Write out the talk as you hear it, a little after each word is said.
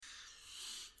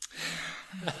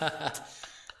Yeah.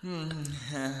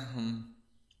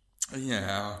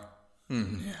 Yeah.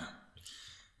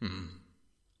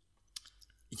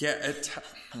 Yeah,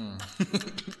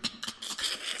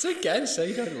 It's okay to say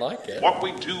you don't like it. What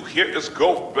we do here is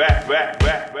go back.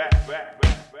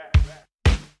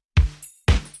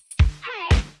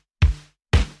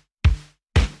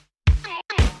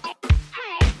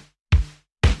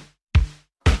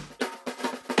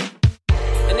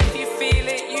 And if you feel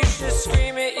it, you should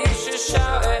scream it, you should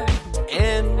shout it.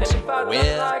 And If I we're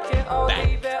don't like it, I'll back.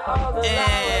 leave it all alone.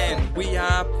 And we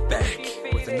are back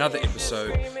with another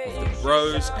episode of the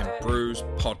Bros and Brews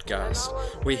podcast.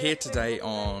 We're here today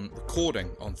on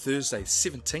recording on Thursday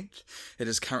 17th. It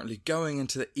is currently going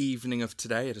into the evening of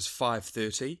today. It is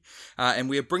 5:30. And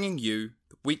we are bringing you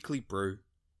the Weekly Brew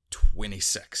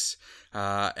 26.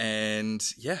 And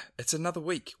yeah, it's another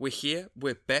week. We're here.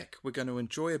 We're back. We're going to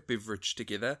enjoy a beverage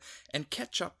together and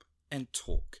catch up and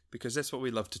talk, because that's what we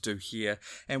love to do here,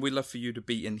 and we love for you to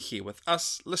be in here with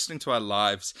us, listening to our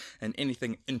lives and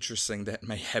anything interesting that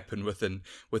may happen within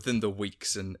the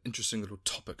weeks and interesting little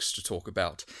topics to talk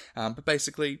about. But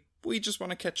basically, we just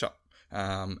want to catch up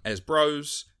as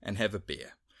bros and have a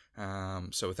beer.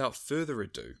 So without further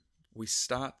ado, we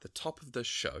start the top of this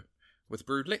show with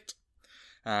Brewlet.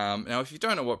 Now, if you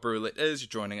don't know what Brewlet is, you're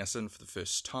joining us in for the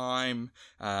first time,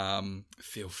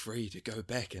 feel free to go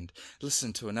back and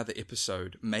listen to another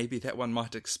episode. Maybe that one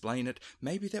might explain it.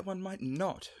 Maybe that one might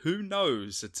not. Who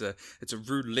knows? It's a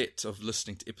roulette of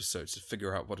listening to episodes to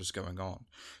figure out what is going on.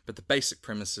 But the basic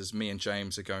premise is me and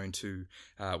James are going to,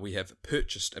 we have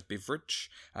purchased a beverage,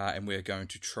 and we're going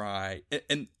to try,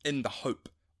 in the hope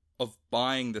of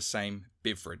buying the same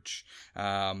beverage.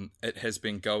 It has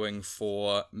been going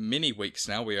for many weeks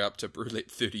now. We're up to Brewlet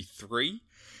 33,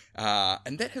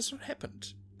 and that has not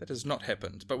happened. That has not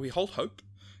happened, but we hold hope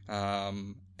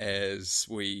as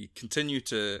we continue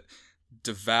to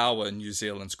devour New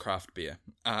Zealand's craft beer.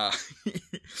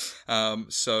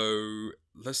 So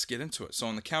let's get into it. So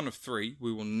on the count of three,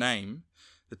 we will name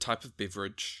the type of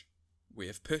beverage we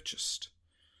have purchased.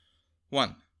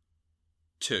 1,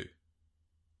 2,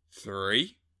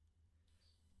 3.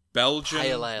 Belgian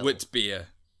Pale ale. wit beer.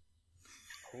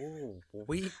 Oh,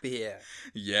 wheat beer.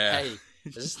 Yeah. Hey,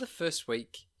 is this the first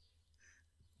week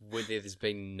where there's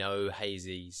been no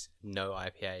hazies, no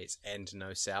IPAs, and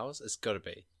no sours? It's got to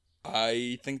be.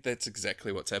 I think that's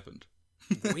exactly what's happened.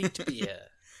 Wheat beer.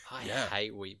 I Yeah.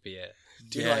 hate wheat beer.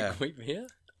 Do you Yeah. like wheat beer?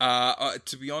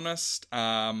 To be honest,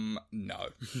 no.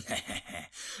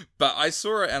 But I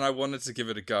saw it and I wanted to give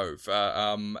it a go. For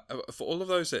all of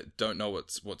those that don't know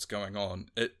what's going on,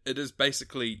 it is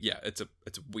basically, yeah, it's a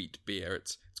wheat beer.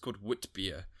 It's called wit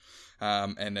beer,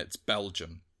 and it's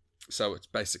Belgian. So it's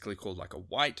basically called like a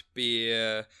white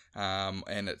beer,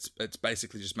 and it's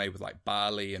basically just made with like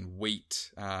barley and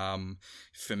wheat,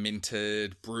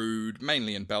 fermented, brewed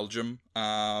mainly in Belgium.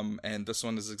 And this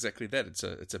one is exactly that.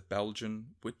 It's a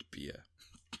Belgian wit beer.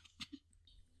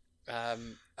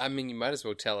 I mean, you might as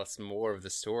well tell us more of the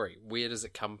story. Where does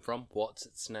it come from? What's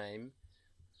its name?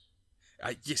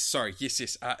 Yes.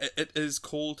 It is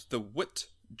called the Wit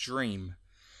Dream.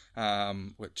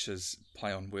 Which is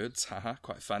play on words, haha,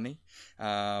 quite funny.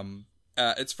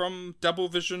 It's from Double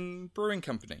Vision Brewing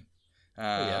Company,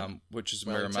 which is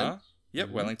Wellington. Miramar. Yep,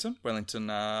 Mm-hmm. Wellington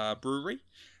Brewery.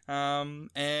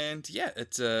 And yeah,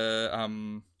 it's a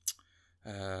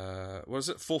what is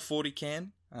it? 440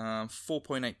 can,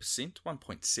 4.8%,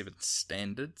 1.7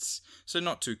 standards, so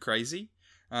not too crazy.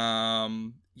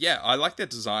 Yeah, I like their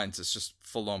designs. It's just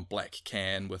full on black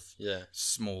can with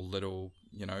small little,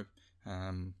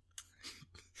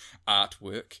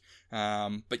 artwork.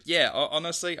 But yeah,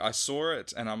 honestly, I saw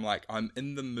it and I'm like, I'm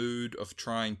in the mood of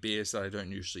trying beers that I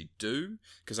don't usually do,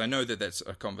 because I know that that's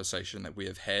a conversation that we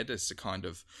have had, is to kind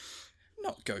of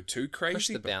not go too crazy. Push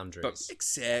the boundaries. But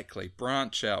exactly,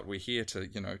 branch out. We're here to,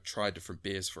 try different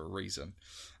beers for a reason.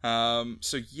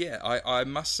 So yeah, I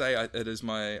must say it is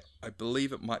I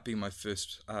believe it might be my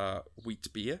first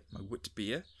wheat beer, my wit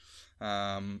beer.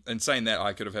 And saying that,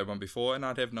 I could have had one before and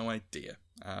I'd have no idea.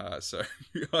 So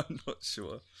I'm not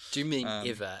sure. Do you mean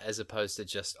ever, as opposed to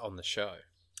just on the show?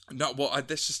 No, well,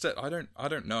 that's just it. I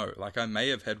don't know. Like, I may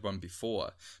have had one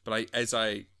before, but as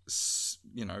I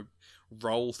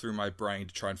roll through my brain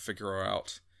to try and figure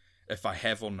out if I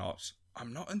have or not,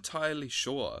 I'm not entirely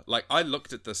sure. Like, I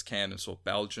looked at this can and saw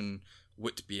Belgian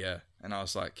wit beer, and I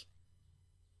was like,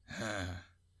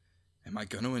 am I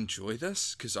going to enjoy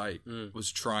this? Because I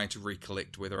was trying to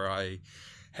recollect whether I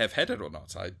have had it or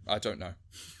not. I don't know.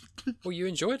 Well, you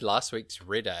enjoyed last week's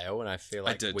red ale, and I feel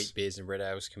like did. wheat beers and red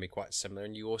ales can be quite similar,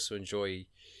 and you also enjoy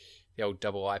the old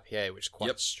double IPA, which is quite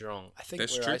Yep. strong. I think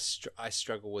That's where true. I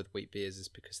struggle with wheat beers is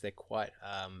because they're quite,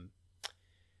 I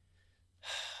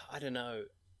don't know,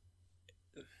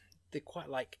 they're quite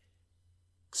like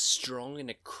strong in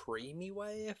a creamy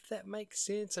way, if that makes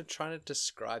sense. I'm trying to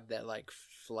describe that like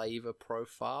flavor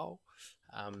profile.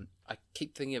 I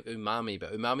keep thinking of umami,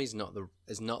 but umami is not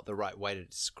the right way to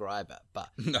describe it.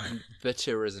 But No.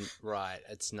 bitter isn't right.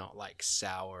 It's not like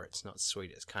sour. It's not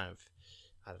sweet. It's kind of,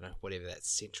 I don't know, whatever that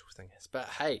central thing is. But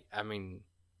hey, I mean,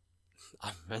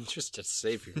 I'm interested to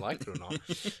see if you like it or not.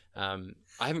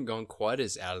 I haven't gone quite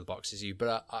as out of the box as you,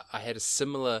 but I had a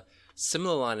similar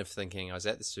line of thinking. I was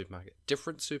at the supermarket,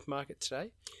 different supermarket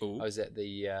today. Ooh. I was at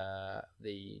the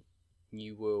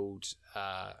New World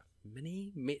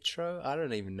Mini Metro. I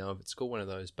don't even know if it's called one of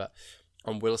those, but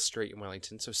on Willis Street in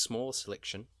Wellington. So small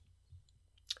selection.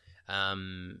 I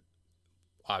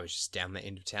was just down the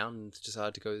end of town and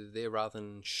decided to go there rather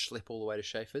than schlep all the way to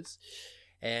Schaefer's.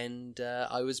 And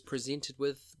I was presented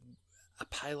with a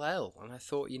pale ale, and I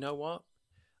thought, you know what?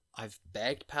 I've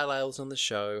bagged pale ales on the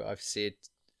show. I've said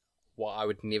I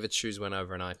would never choose one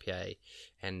over an IPA,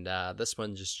 and this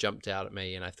one just jumped out at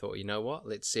me, and I thought, you know what?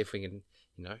 Let's see if we can,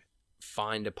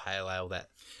 find a pale ale that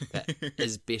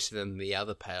is better than the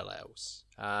other pale ales.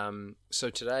 So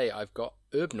today I've got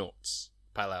Herbnought's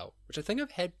pale ale, which I think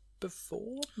I've had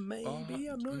before, maybe.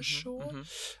 I'm not sure.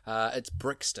 It's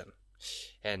Brixton.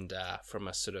 And from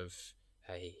a sort of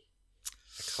a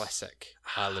classic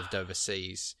I lived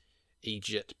overseas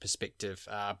Egypt perspective,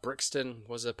 Brixton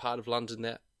was a part of London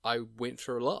that I went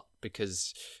through a lot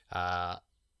because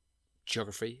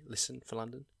geography lesson for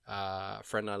London. A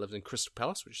friend and I lived in Crystal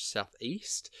Palace, which is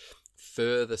southeast,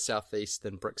 further southeast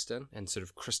than Brixton, and sort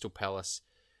of Crystal Palace.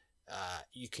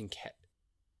 You can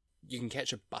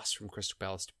catch a bus from Crystal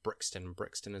Palace to Brixton.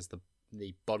 Brixton is the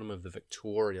bottom of the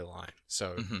Victoria line,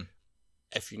 so.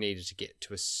 If you needed to get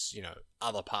to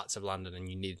other parts of London and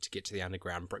you needed to get to the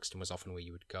underground, Brixton was often where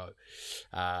you would go.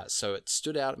 So it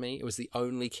stood out at me. It was the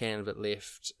only can of it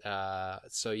left.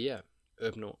 So yeah,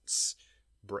 Herbnought's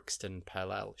Brixton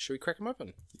Pale Ale. Should we crack them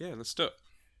open? Yeah, let's do it.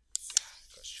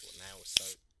 Got short nails, so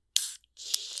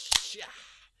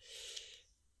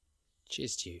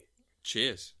cheers to you.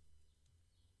 Cheers.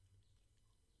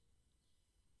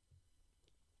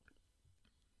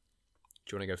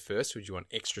 Do you want to go first, or do you want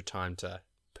extra time to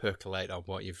percolate on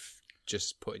what you've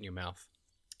just put in your mouth?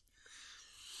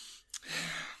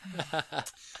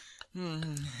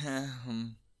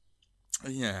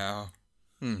 Yeah.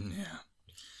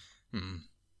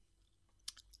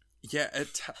 Yeah,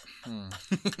 It's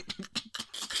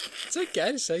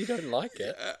okay to say you don't like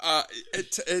it.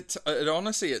 it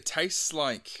honestly, it tastes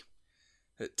like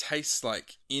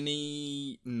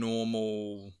any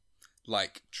normal,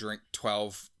 like, drink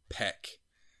 12-pack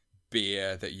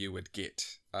beer that you would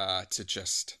get to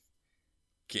just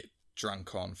get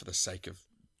drunk on for the sake of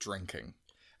drinking.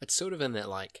 It's sort of in that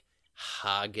like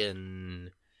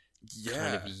Hagen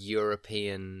kind of Yeah.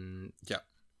 European Yeah.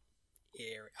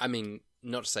 area. I mean,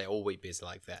 not to say all wheat beers are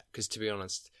like that, because to be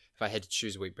honest, if I had to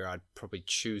choose a wheat beer, I'd probably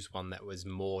choose one that was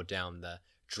more down the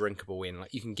drinkable end.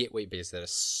 Like, you can get wheat beers that are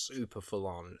super full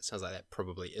on. It sounds like that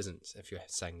probably isn't, if you're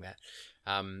saying that.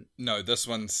 No, this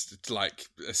one's like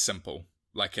simple.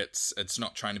 Like, it's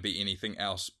not trying to be anything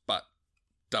else but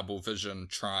Double Vision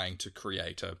trying to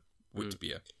create a wheat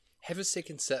beer. Have a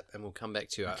second sip and we'll come back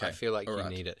to you. Okay. I feel like All you right.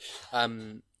 need it.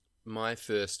 My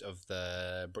first of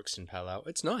the Brixton Pale Ale.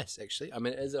 It's nice, actually. I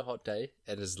mean, it is a hot day.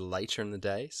 It is later in the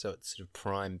day, so it's sort of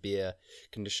prime beer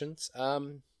conditions.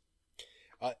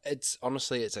 It's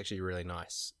actually really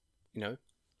nice.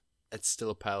 It's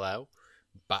still a pale ale,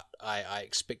 but I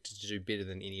expected to do better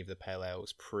than any of the pale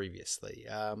ales previously.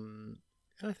 And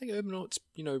I think Herbnought's,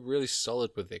 really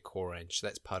solid with their core range. So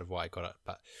that's part of why I got it.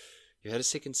 But you had a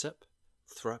second sip.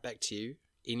 Throw it back to you.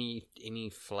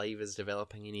 Any flavors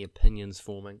developing? Any opinions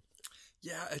forming?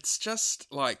 Yeah, it's just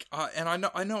like, and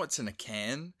I know it's in a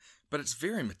can, but it's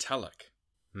very metallic.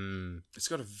 It's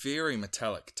got a very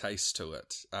metallic taste to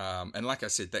it. And like I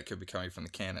said, that could be coming from the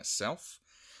can itself.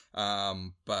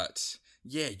 But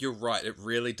yeah, you're right. It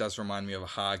really does remind me of a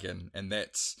Hagen, and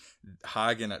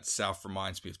Hagen itself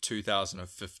reminds me of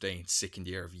 2015, second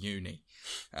year of uni,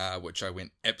 which I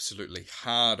went absolutely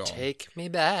hard on. Take me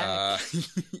back.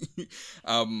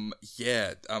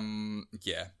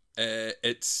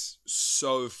 It's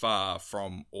so far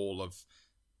from all of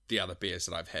the other beers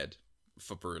that I've had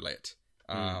for Brulette.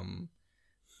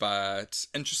 But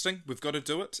interesting, we've got to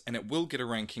do it, and it will get a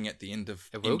ranking at the end of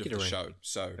the show.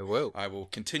 So It will. I will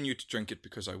continue to drink it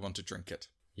because I want to drink it.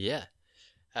 Yeah.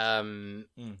 Well,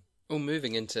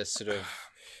 moving into sort of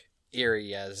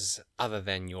areas other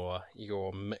than your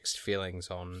mixed feelings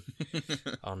on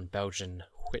on Belgian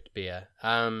wheat beer.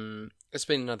 It's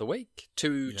been another week,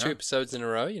 two episodes in a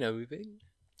row. We've been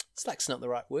slack's not the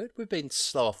right word. We've been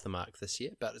slow off the mark this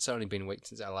year, but it's only been a week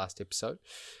since our last episode.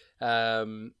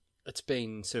 It's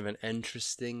been sort of an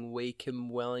interesting week in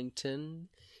Wellington.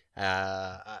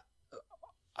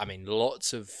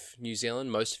 Lots of New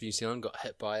Zealand, most of New Zealand got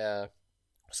hit by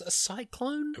was it a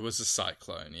cyclone? It was a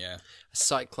cyclone, yeah. A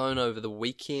cyclone over the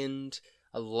weekend.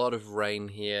 A lot of rain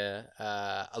here.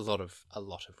 A lot of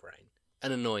rain.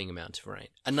 An annoying amount of rain.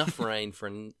 Enough rain for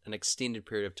an extended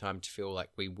period of time to feel like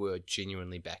we were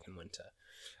genuinely back in winter.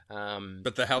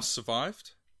 But the house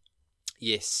survived?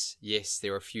 Yes.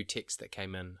 There were a few texts that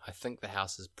came in. I think the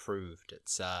house has proved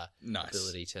its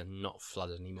ability to not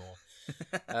flood anymore.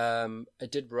 It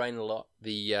did rain a lot.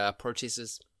 The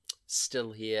protesters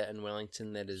still here in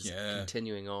Wellington. That is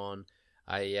continuing on.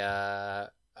 I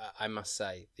must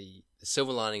say the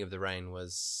silver lining of the rain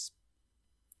was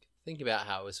thinking about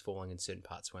how it was falling in certain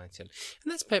parts of Wellington,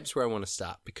 and that's perhaps where I want to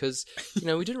start because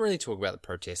we didn't really talk about the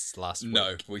protests last week.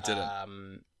 No, we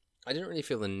didn't. I didn't really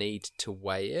feel the need to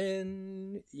weigh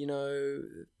in.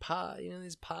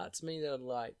 There's parts of me that are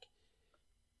like,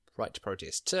 right to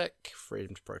protest, tick.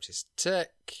 Freedom to protest,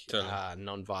 tick. Totally.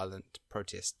 Non-violent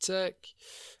protest, tick.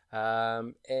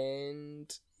 And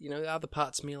other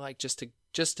parts of me are like, just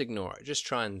ignore it. Just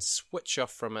try and switch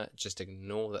off from it. Just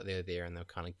ignore that they're there and they'll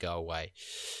kind of go away.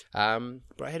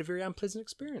 But I had a very unpleasant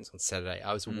experience on Saturday.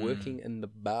 I was working in the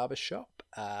barber shop.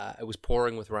 It was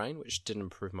pouring with rain, which didn't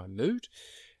improve my mood.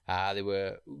 There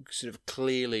were sort of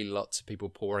clearly lots of people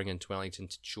pouring into Wellington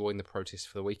to join the protest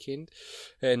for the weekend.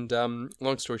 And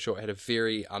long story short, I had a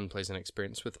very unpleasant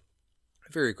experience with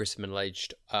a very aggressive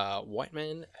middle-aged white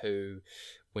man who,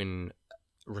 when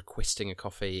requesting a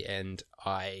coffee and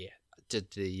I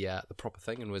did the proper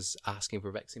thing and was asking for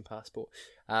a vaccine passport,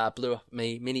 blew up at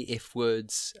me, many F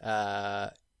words.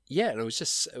 And it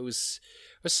was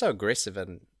so aggressive.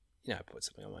 And I put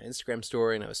something on my Instagram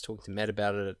story and I was talking to Matt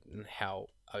about it and how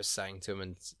I was saying to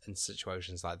him in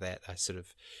situations like that, I sort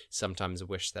of sometimes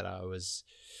wish that I was,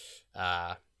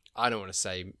 I don't want to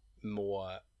say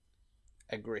more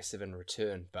aggressive in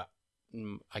return, but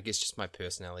I guess just my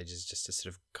personality is just to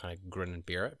sort of kind of grin and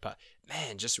bear it. But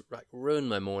man, just like ruined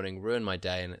my morning, ruined my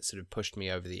day, and it sort of pushed me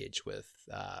over the edge with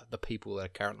the people that are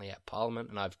currently at Parliament.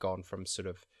 And I've gone from sort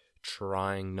of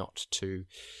trying not to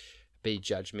be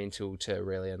judgmental to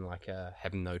really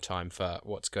having no time for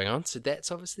what's going on. So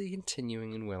that's obviously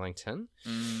continuing in Wellington.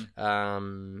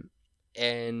 And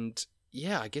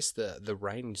yeah, I guess the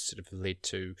rain sort of led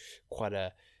to quite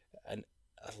a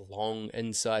long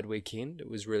inside weekend. It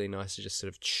was really nice to just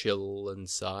sort of chill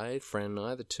inside, Fran and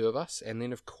I, the two of us. And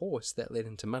then, of course, that led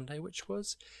into Monday, which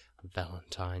was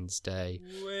Valentine's Day.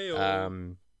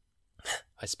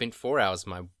 I spent 4 hours of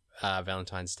my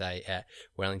Valentine's Day at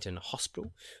Wellington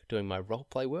Hospital doing my role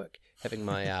play work, having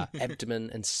my abdomen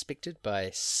inspected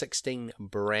by 16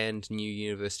 brand new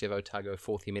University of Otago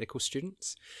fourth year medical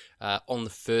students on the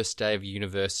first day of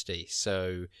university.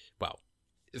 So,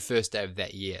 the first day of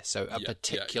that year. So a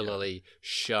particularly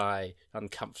shy,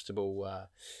 uncomfortable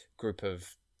group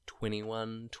of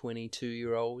 21,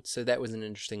 22-year-olds. So that was an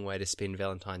interesting way to spend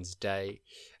Valentine's Day.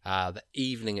 The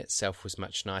evening itself was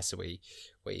much nicer. We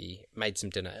made some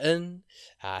dinner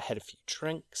had a few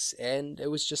drinks, and it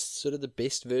was just sort of the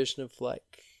best version of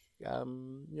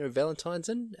Valentine's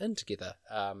in together.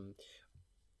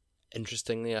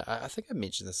 Interestingly, I think I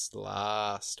mentioned this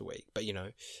last week, but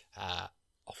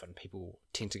often people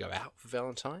tend to go out for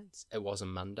Valentine's. It was a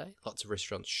Monday. Lots of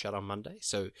restaurants shut on Monday.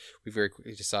 So we very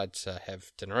quickly decided to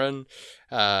have dinner in.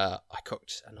 I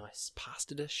cooked a nice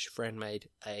pasta dish. Fran made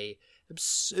a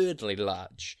absurdly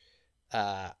large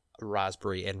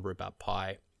raspberry and rhubarb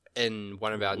pie in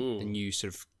one of our the new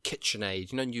sort of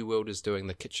KitchenAid. New World is doing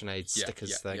the KitchenAid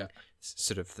stickers thing. Yeah.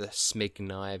 Sort of the Smeg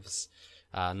knives.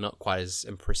 Not quite as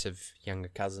impressive younger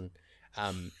cousin.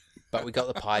 But we got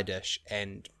the pie dish,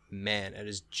 and man, it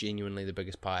is genuinely the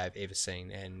biggest pie I've ever seen.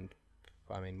 And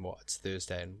I mean, it's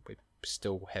Thursday, and we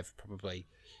still have probably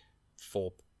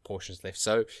 4 portions left.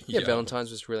 So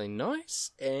Valentine's was really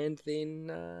nice. And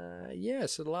then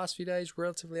so the last few days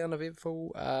relatively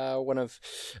uneventful. One of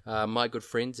my good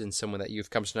friends and someone that you've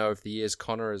come to know over the years,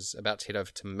 Connor, is about to head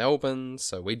over to Melbourne.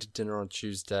 So we did dinner on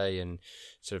Tuesday and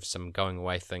sort of some going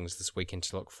away things this weekend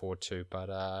to look forward to.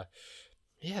 But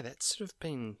that's sort of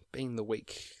been the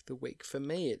week. The week for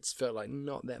me, it's felt like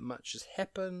not that much has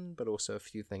happened, but also a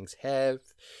few things have.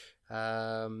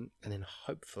 And then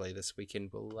hopefully this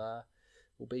weekend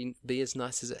we'll will be as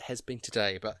nice as it has been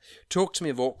today. But talk to me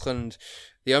of Auckland.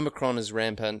 The Omicron is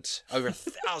rampant. Over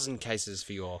 1,000 cases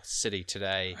for your city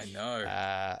today. I know.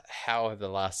 How have the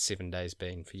last 7 days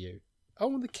been for you?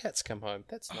 Oh, and the cat's come home.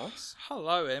 That's nice.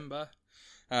 Hello, Amber.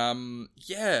 My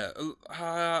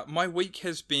week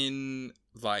has been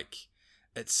like,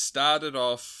 it started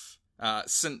off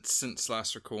since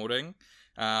last recording.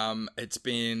 It's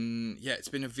been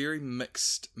a very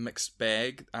mixed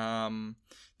bag.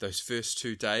 Those first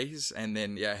 2 days, and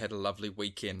then I had a lovely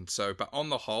weekend. So, but on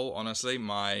the whole, honestly,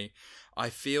 I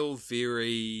feel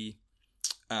very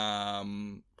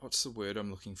what's the word I'm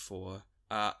looking for?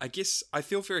 I guess I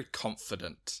feel very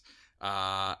confident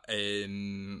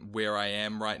in where I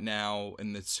am right now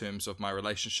in the terms of my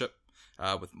relationship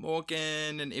with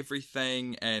Morgan and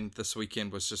everything. And this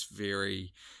weekend was just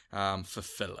very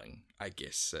fulfilling, I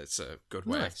guess. It's a good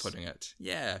way of putting it.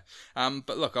 Yeah.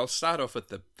 But look, I'll start off with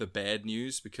the bad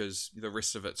news because the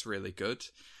rest of it's really good.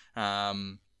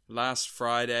 Last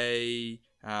Friday,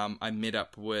 I met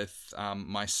up with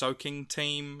my soaking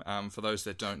team. For those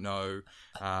that don't know,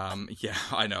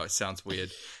 I know it sounds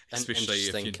weird, especially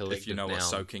if you know what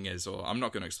soaking is. Or I'm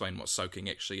not going to explain what soaking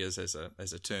actually is as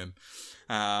a term.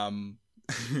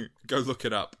 Go look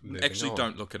it up. Actually,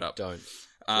 don't look it up. Don't.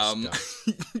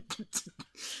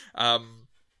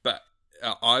 But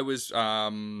I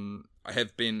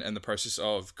have been in the process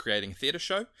of creating a theatre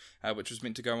show, which was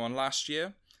meant to go on last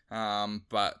year.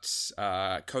 But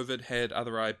COVID had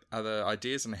other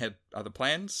ideas and had other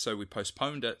plans, so we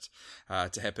postponed it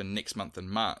to happen next month in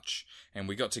March. And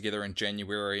we got together in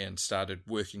January and started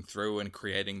working through and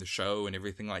creating the show and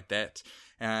everything like that.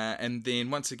 And then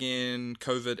once again,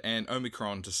 COVID and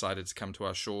Omicron decided to come to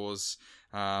our shores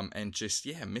and just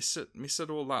mess it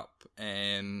all up.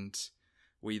 And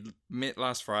we met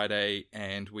last Friday,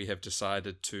 and we have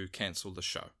decided to cancel the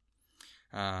show.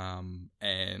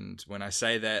 And when I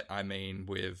say that, I mean,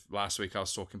 last week I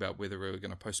was talking about whether we were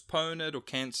going to postpone it or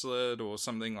cancel it or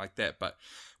something like that, but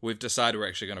we've decided we're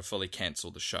actually going to fully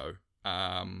cancel the show.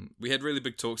 We had really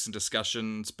big talks and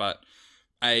discussions, but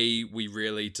we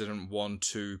really didn't want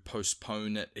to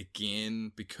postpone it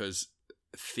again because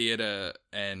theatre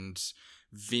and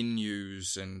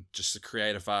venues and just the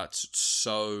creative arts are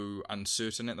so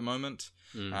uncertain at the moment.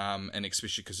 And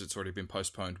especially because it's already been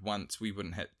postponed once, we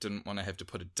didn't want to have to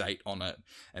put a date on it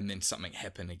and then something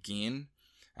happen again.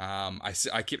 I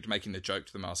kept making the joke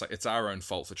to them. I was like, it's our own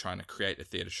fault for trying to create a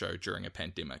theatre show during a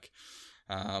pandemic.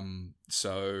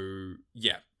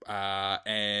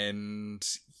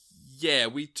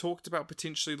 We talked about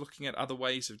potentially looking at other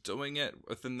ways of doing it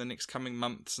within the next coming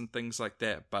months and things like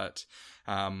that. But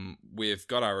we've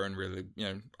got our own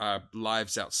our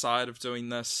lives outside of doing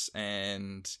this,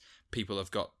 and people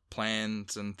have got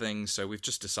plans and things, so we've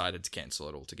just decided to cancel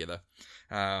it altogether.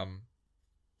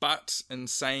 But in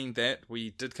saying that,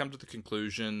 we did come to the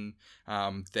conclusion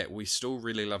that we still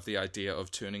really love the idea of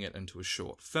turning it into a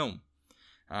short film.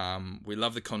 We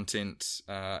love the content,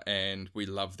 and we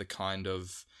love the kind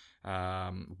of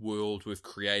world we've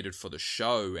created for the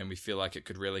show, and we feel like it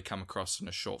could really come across in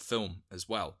a short film as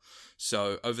well.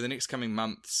 So over the next coming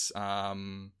months,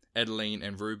 Adeline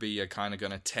and Ruby are kind of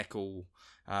going to tackle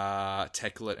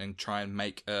it and try and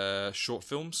make a short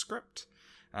film script.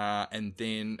 And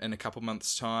then in a couple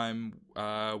months' time,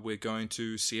 we're going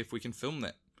to see if we can film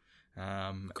that.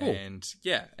 Cool. And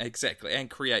yeah, exactly. And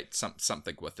create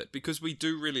something with it, because we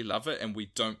do really love it and we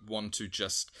don't want to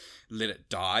just let it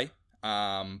die.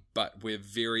 But we're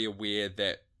very aware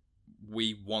that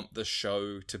we want the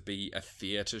show to be a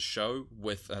theatre show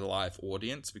with a live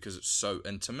audience because it's so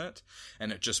intimate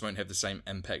and it just won't have the same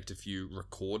impact if you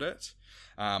record it.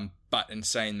 But in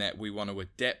saying that, we want to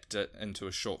adapt it into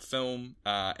a short film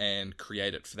and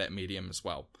create it for that medium as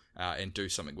well, and do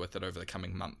something with it over the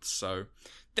coming months. So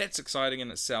that's exciting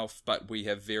in itself, but we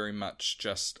have very much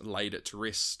just laid it to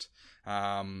rest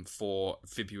for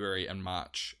February and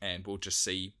March, and we'll just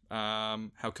see how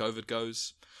COVID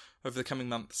goes over the coming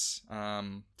months.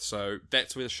 So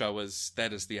that's where the show is.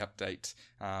 That is the update.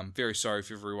 Very sorry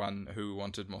for everyone who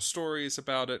wanted more stories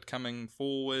about it coming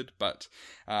forward, but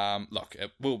look,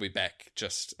 it will be back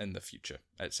just in the future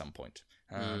at some point.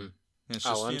 I'm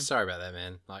sorry about that,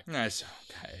 man. No, it's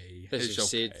okay. As you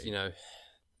said,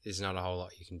 there's not a whole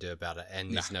lot you can do about it,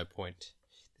 and there's no point.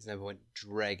 There's no point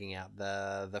dragging out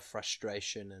the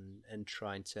frustration and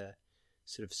trying to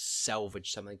sort of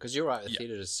salvage something, because you're right, the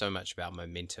theatre is so much about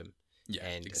momentum,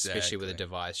 and exactly. Especially with a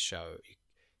devised show,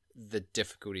 the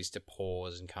difficulties to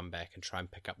pause and come back and try and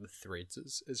pick up the threads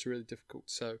is really difficult.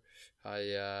 So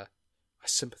I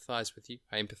sympathise with you,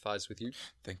 I empathise with you.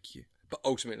 Thank you. But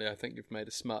ultimately, I think you've made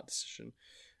a smart decision,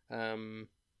 and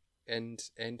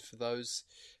and for those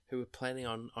who are planning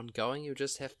on going, you'll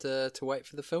just have to wait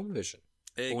for the film version.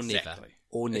 Exactly.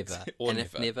 Or never. Or and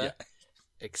never, if never, yeah.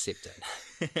 accept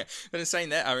it. But in saying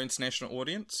that, our international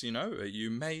audience, you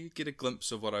may get a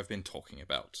glimpse of what I've been talking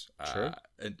about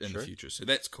in the future. So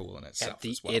that's cool in itself At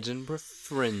the as well. Edinburgh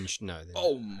Fringe. No.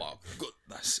 Oh my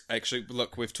goodness. Actually,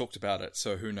 look, we've talked about it,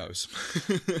 so who knows?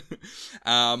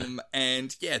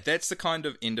 And yeah, that's the kind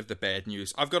of end of the bad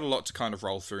news. I've got a lot to kind of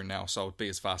roll through now, so I'll be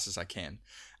as fast as I can.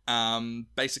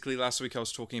 Basically, last week I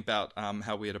was talking about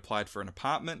how we had applied for an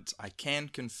apartment. I can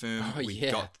confirm we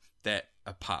got that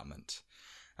apartment.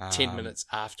 10 minutes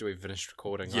after we finished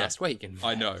recording last week.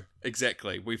 I know,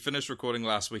 exactly. We finished recording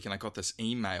last week and I got this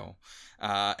email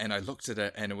and I looked at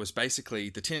it and it was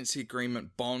basically the tenancy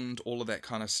agreement, bond, all of that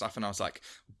kind of stuff. And I was like,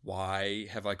 why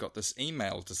have I got this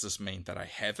email? Does this mean that I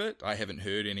have it? I haven't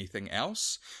heard anything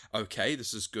else. Okay,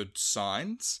 this is good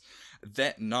signs.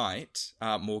 That night,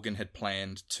 Morgan had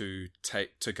planned to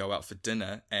go out for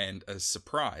dinner and a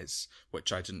surprise,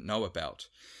 which I didn't know about.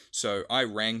 So I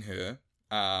rang her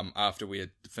after we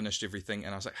had finished everything,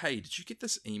 and I was like, hey, did you get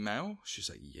this email? She's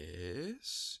like,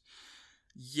 yes.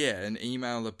 Yeah, an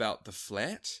email about the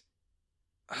flat?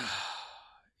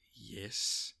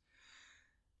 Yes.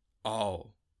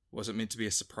 Oh, was it meant to be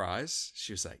a surprise?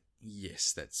 She was like,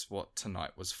 yes, that's what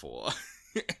tonight was for.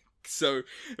 So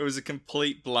it was a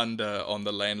complete blunder on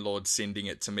the landlord sending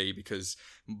it to me because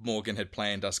Morgan had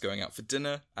planned us going out for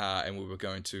dinner and we were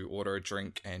going to order a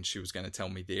drink and she was going to tell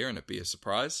me there and it'd be a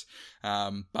surprise.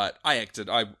 But I acted,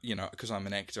 because I'm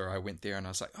an actor, I went there and I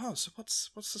was like, oh, so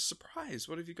what's the surprise?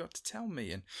 What have you got to tell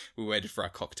me? And we waited for our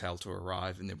cocktail to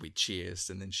arrive and then we cheersed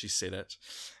and then she said it.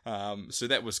 So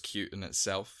that was cute in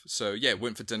itself. So yeah,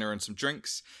 went for dinner and some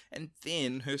drinks. And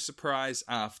then her surprise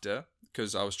after,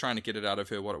 because I was trying to get it out of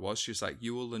her what it was, she was like,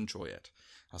 you will enjoy it.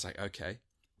 I was like, okay.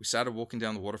 We started walking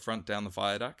down the waterfront, down the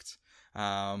viaduct,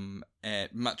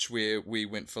 at much where we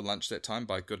went for lunch that time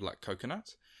by Good Luck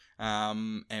Coconut.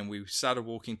 And we started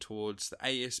walking towards the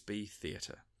ASB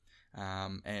Theatre.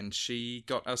 And she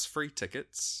got us free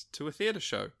tickets to a theatre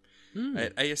show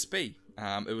at ASB.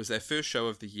 It was their first show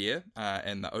of the year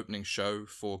and the opening show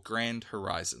for Grand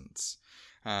Horizons.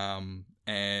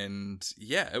 And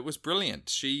yeah, it was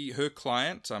brilliant. Her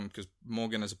client, because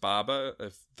Morgan is a barber,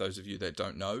 if those of you that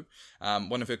don't know,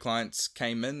 one of her clients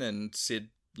came in and said,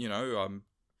 I'm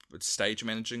stage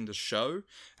managing the show.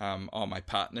 My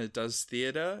partner does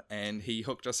theatre, and he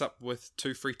hooked us up with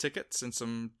 2 free tickets and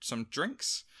some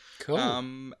drinks. Cool.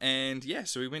 And yeah,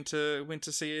 so we went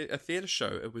to see a theatre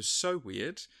show. It was so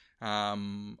weird.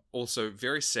 Also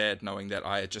very sad knowing that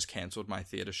I had just cancelled my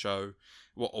theatre show.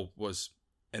 Or was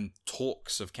in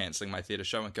talks of cancelling my theatre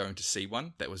show and going to see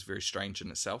one. That was very strange in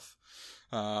itself.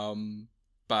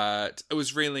 But it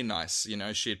was really nice.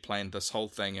 She had planned this whole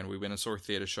thing and we went and saw a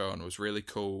theatre show and it was really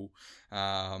cool.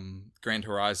 Grand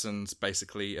Horizons,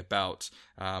 basically about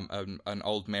an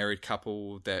old married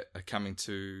couple that are coming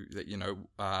to,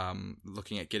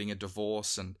 looking at getting a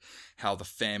divorce and how the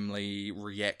family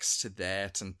reacts to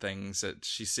that and things. That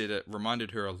she said it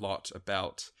reminded her a lot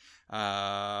about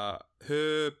her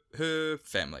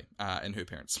family and her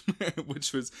parents,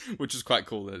 which was quite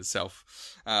cool in itself.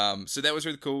 So that was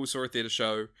really cool. Saw a theatre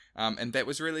show, and that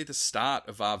was really the start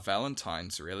of our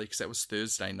Valentine's, really, because that was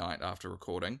Thursday night after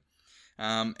recording.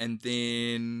 And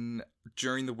then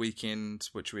during the weekend,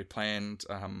 which we had planned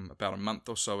about a month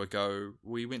or so ago,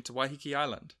 we went to Waiheke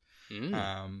Island.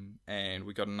 And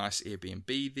we got a nice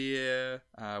Airbnb there,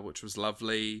 which was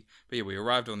lovely. But yeah, we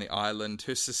arrived on the island.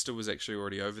 Her sister was actually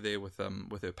already over there with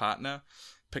her partner.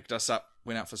 Picked us up,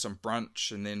 went out for some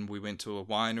brunch, and then we went to a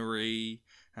winery,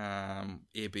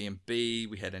 Airbnb.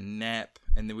 We had a nap,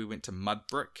 and then we went to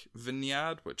Mudbrick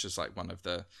Vineyard, which is like one of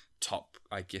the top,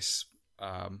 I guess,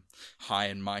 high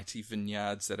and mighty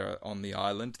vineyards that are on the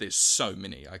island. There's so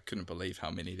many. I couldn't believe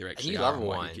how many there actually are. And you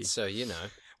love wine, so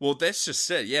Well, that's just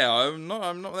it. Yeah, I'm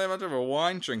not that much of a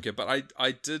wine drinker, but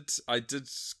I did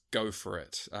go for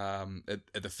it.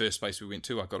 At the first place we went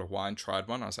to, I got a wine, tried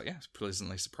one. I was like, yeah, I was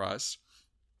pleasantly surprised.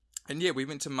 And yeah, we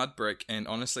went to Mudbrick, and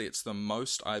honestly, it's the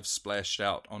most I've splashed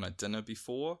out on a dinner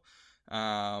before.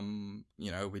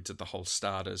 We did the whole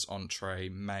starters, entree,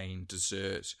 main,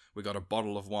 dessert. We got a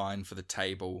bottle of wine for the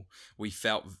table. We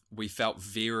felt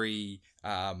very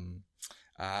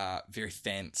very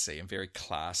fancy and very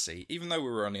classy, even though we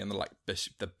were only in the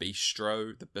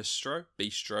bistro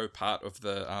part of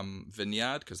the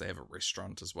vineyard, because they have a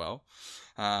restaurant as well.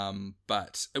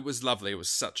 But it was lovely. It was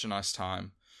such a nice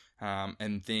time. But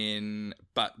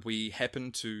we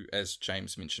happened to, as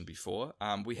James mentioned before,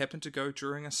 we happened to go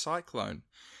during a cyclone.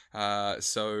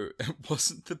 So it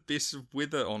wasn't the best of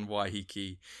weather on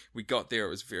Waiheke. We got there, it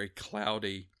was very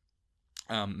cloudy,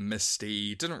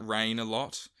 misty, didn't rain a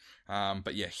lot,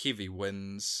 but yeah, heavy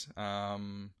winds.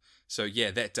 So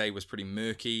yeah, that day was pretty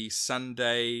murky.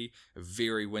 Sunday, a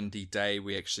very windy day.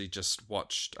 We actually just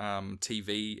watched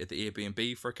TV at the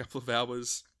Airbnb for a couple of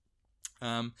hours.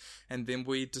 And then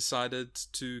we decided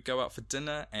to go out for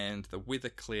dinner, and the weather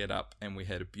cleared up, and we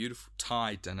had a beautiful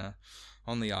Thai dinner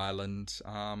on the island.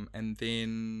 And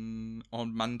then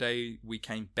on Monday, we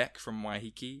came back from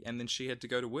Waiheke, and then she had to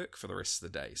go to work for the rest of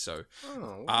the day. So,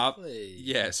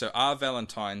 so our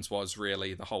Valentine's was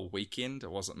really the whole weekend.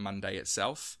 It wasn't Monday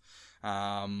itself.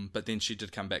 But then she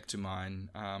did come back to mine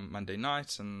Monday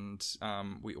night, and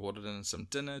we ordered in some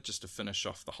dinner just to finish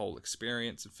off the whole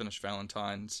experience and finish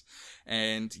Valentine's.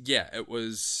 And yeah, it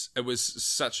was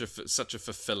such a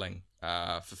fulfilling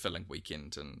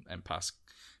weekend and past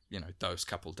those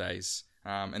couple days.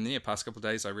 And then past couple of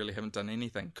days I really haven't done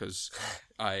anything because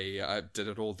I did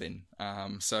it all then.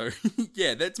 So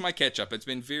yeah, that's my catch up. It's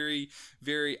been very,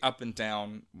 very up and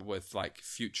down with like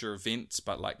future events,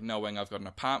 but like knowing I've got an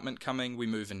apartment coming, we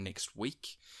move in next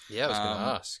week. Yeah, I was going to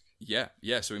ask.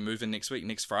 Yeah. So we move in next week,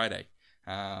 next Friday.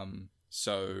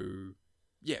 So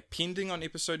yeah, pending on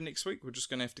episode next week, we're just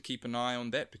going to have to keep an eye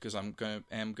on that because am going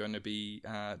to be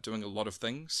doing a lot of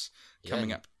things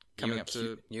coming up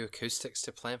to new acoustics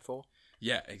to plan for.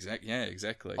 Yeah,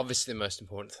 exactly. Obviously, the most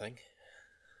important thing.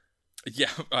 Yeah,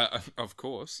 of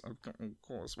course.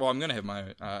 Well, I'm going to have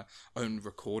my own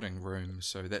recording room,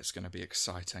 so that's going to be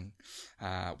exciting.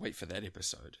 Wait for that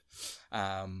episode.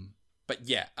 But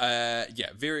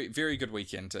very, very good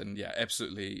weekend, and yeah,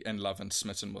 absolutely in love and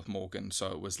smitten with Morgan.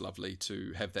 So it was lovely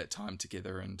to have that time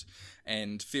together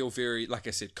and feel very, like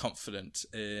I said, confident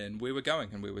in where we're going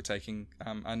and where we're taking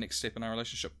our next step in our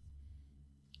relationship.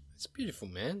 It's beautiful,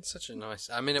 man. Such a nice...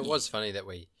 I mean, it was funny that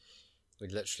we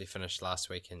literally finished last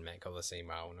week and Matt got this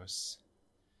email and was...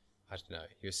 I don't know.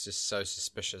 He was just so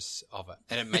suspicious of it.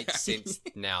 And it makes sense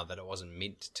now that it wasn't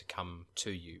meant to come to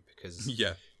you because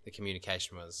the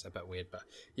communication was a bit weird. But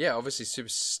yeah, obviously super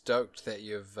stoked that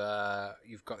you've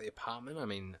got the apartment. I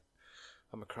mean,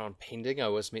 Omicron pending. I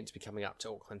was meant to be coming up to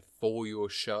Auckland for your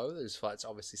show. Those flights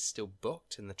obviously still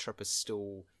booked and the trip is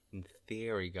still, in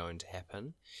theory, going to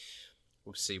happen.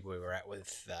 We'll see where we're at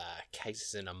with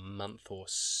cases in a month or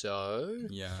so.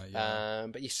 Yeah.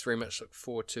 But yes, very much look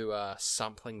forward to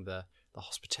sampling the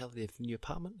hospitality of the new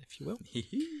apartment, if you will.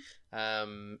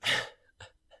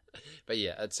 But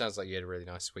yeah, it sounds like you had a really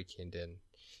nice weekend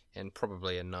and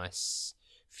probably a nice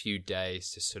few days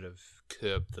to sort of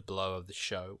curb the blow of the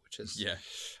show, which is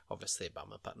obviously a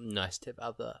bummer, but nice to have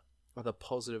other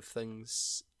positive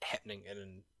things happening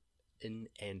in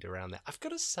and around that. I've got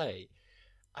to say,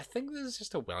 I think this is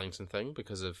just a Wellington thing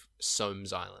because of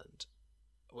Soames Island,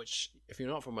 which, if you're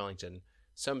not from Wellington,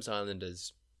 Soames Island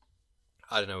is,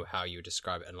 I don't know how you would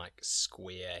describe it in like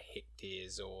square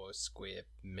hectares or square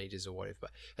meters or whatever,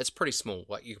 but it's pretty small.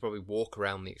 Like you could probably walk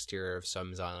around the exterior of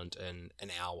Soames Island in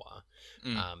an hour.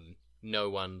 No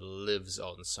one lives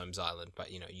on Soames Island,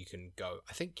 but you can go.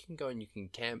 I think you can go and you can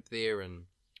camp there, and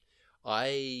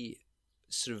I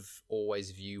sort of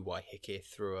always view Waiheke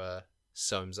through a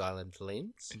Soames Island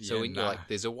lens. So when you're like,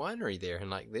 there's a winery there and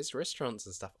like there's restaurants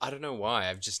and stuff. I don't know why.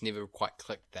 I've just never quite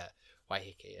clicked that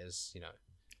Waiheke is,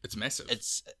 it's massive.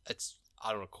 It's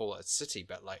I don't want to call it a city,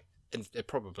 but like it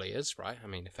probably is, right? I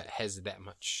mean, if it has that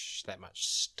much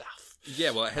stuff.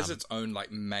 Yeah, well, it has its own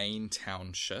like main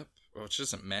township, which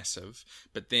isn't massive,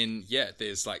 but then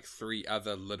there's like 3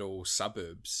 other little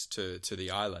suburbs to the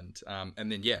island,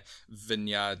 and then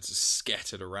vineyards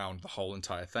scattered around the whole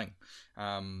entire thing.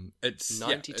 It's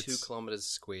 92 kilometers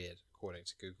squared according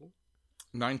to Google.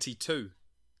 92.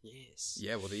 Yes.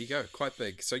 Yeah, well, there you go. Quite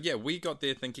big. So yeah, we got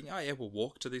there thinking, we'll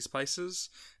walk to these places.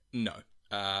 No.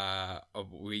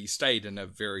 We stayed in a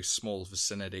very small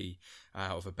vicinity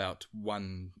of about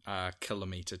 1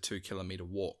 kilometer, 2 kilometer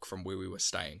walk from where we were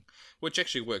staying, which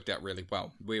actually worked out really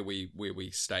well. Where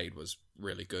we stayed was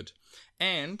really good,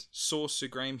 and saw Sir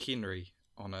Graham Henry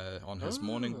on his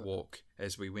morning walk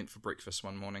as we went for breakfast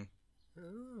one morning.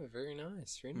 Oh, very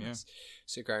nice, very nice. Yeah.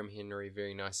 Sir Graham Henry,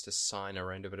 very nice to sign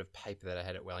around a bit of paper that I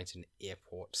had at Wellington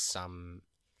Airport some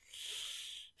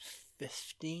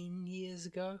 15 years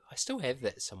ago. I still have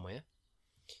that somewhere.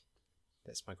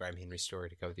 That's my Graham Henry story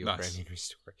to go with your Graham Henry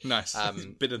story. Nice.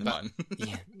 Better than mine.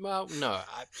 Yeah. Well, no.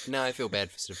 I feel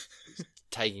bad for sort of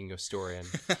taking your story, and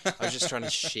I was just trying to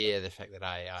share the fact that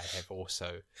I have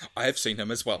also... I have seen him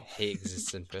as well. He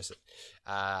exists in person.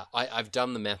 I've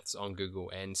done the maths on Google,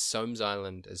 and Soames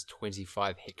Island is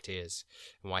 25 hectares,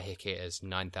 and Waiheke is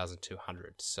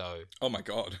 9,200. So, Oh my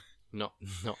god. not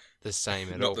the same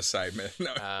at all. Not the same,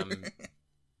 no.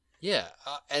 Yeah,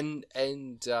 and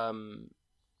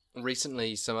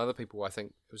recently some other people, I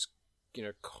think it was,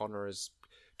 Connor is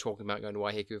talking about going to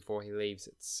Waiheke before he leaves.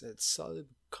 It's so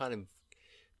kind of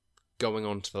going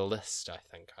onto the list. I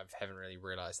think I haven't really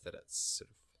realised that it's sort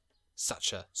of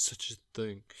such a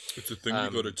thing. It's a thing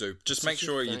you got to do. Just make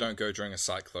sure you don't go during a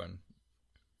cyclone.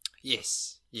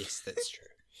 Yes, that's true.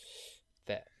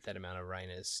 That amount of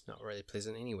rain is not really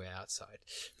pleasant anywhere outside.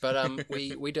 But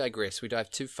we digress. We dive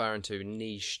too far into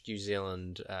niche New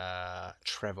Zealand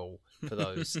travel for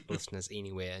those listeners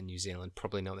anywhere in New Zealand.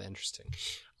 Probably not that interesting.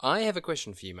 I have a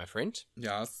question for you, my friend.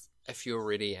 Yes. If you're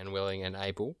ready and willing and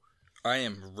able. I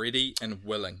am ready and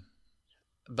willing.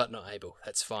 But not able.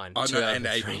 That's fine. Oh, no, and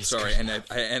able. Sorry, and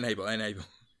able.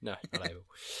 No, not able.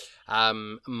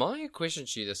 My question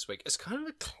to you this week is kind of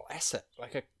a classic.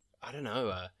 Like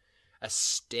a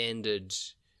standard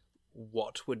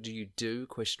what would you do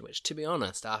question, which, to be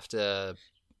honest, after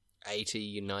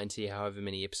 80, 90, however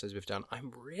many episodes we've done,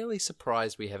 I'm really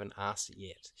surprised we haven't asked it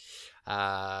yet.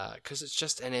 Because it's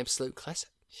just an absolute classic.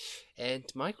 And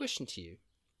my question to you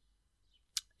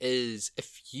is,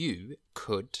 if you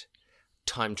could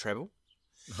time travel,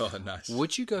 oh, nice,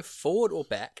 would you go forward or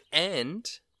back? And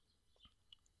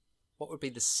what would be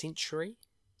the century,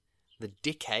 the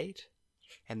decade,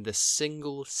 and the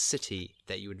single city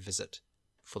that you would visit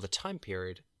for the time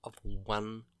period of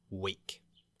 1 week?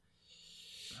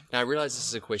 Now, I realise this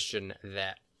is a question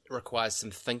that requires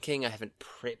some thinking. I haven't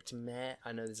prepped Matt.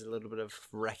 I know there's a little bit of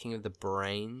racking of the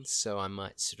brain, so I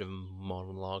might sort of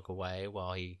monologue away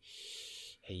while he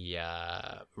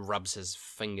rubs his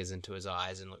fingers into his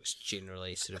eyes and looks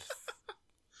generally sort of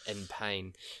in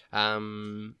pain.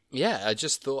 I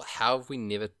just thought, how have we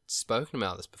never spoken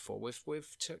about this before?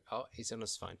 He's on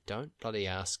his phone. Don't bloody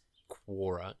ask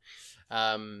Quora.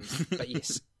 But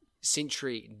yes,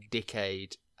 century,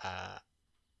 decade.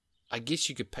 I guess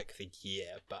you could pick the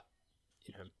year, but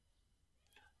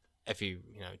if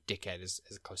decade is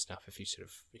close enough. If you sort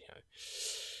of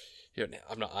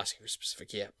I'm not asking for a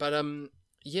specific year, but I've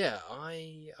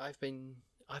been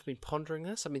pondering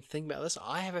this. I've been thinking about this.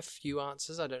 I have a few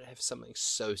answers. I don't have something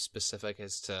so specific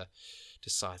as to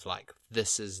decide like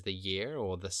this is the year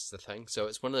or this is the thing. So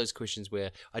it's one of those questions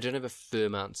where I don't have a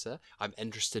firm answer. I'm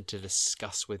interested to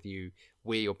discuss with you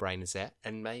where your brain is at,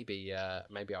 and maybe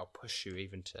I'll push you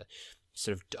even to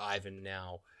sort of dive in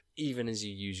now, even as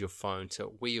you use your phone, to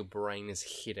where your brain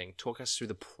is heading. Talk us through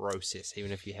the process,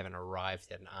 even if you haven't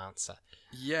arrived at an answer.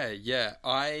 Yeah.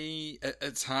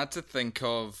 It's hard to think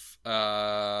of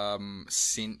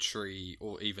century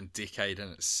or even decade in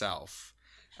itself,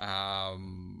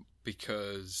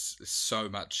 because so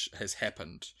much has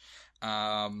happened.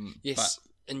 Yes, but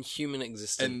in human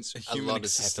existence, a lot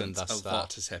has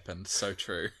happened. So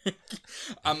true.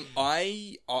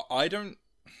 I don't.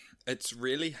 It's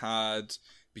really hard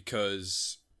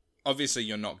because obviously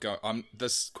you're not going.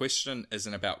 This question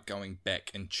isn't about going back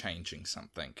and changing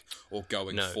something or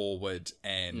going forward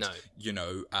and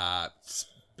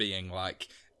being like,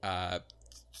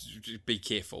 be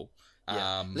careful.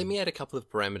 Yeah. Let me add a couple of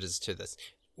parameters to this.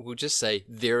 We'll just say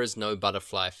there is no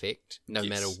butterfly effect. No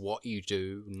matter what you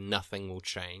do, nothing will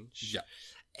change. Yeah.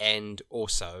 And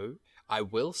also, I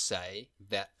will say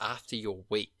that after your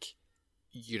week,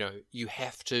 you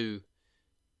have to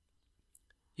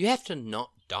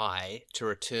not die to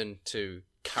return to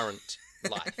current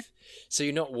life. So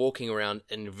you're not walking around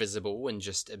invisible and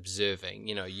just observing.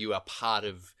 You are part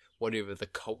of whatever the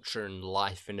culture and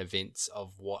life and events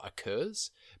of what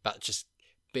occurs. But just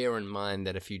bear in mind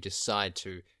that if you decide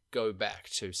to go back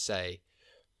to, say,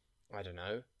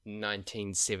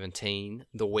 1917,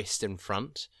 the Western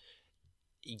Front,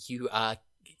 you are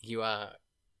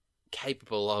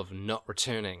capable of not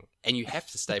returning, and you have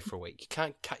to stay for a week. You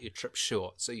can't cut your trip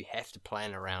short, so you have to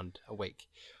plan around a week.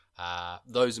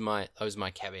 Those are my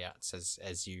caveats,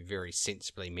 as you very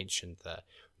sensibly mentioned, the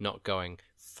not going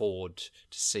forward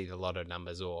to see the lotto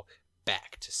numbers or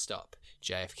back to stop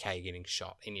JFK getting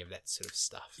shot, any of that sort of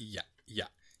stuff. Yeah.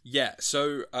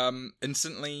 So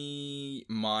instantly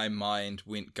my mind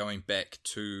went going back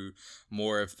to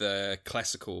more of the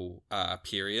classical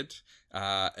period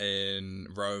in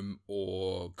Rome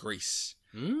or Greece.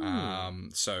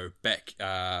 So back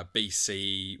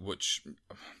BC, which,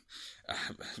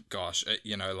 gosh,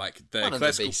 like the One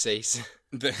classical of the BCs.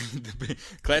 the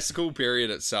classical period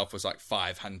itself was like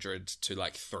 500 to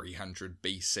like 300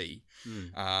 BC.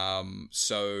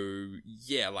 So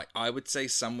yeah, like I would say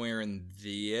somewhere in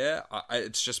there.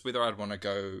 It's just whether I'd want to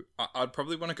go. I'd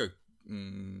probably want to go.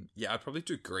 I'd probably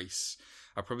do Greece.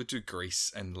 I'd probably do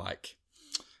Greece and like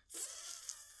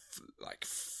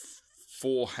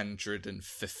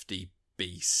 450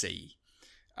 BC.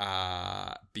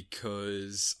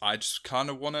 Because I just kind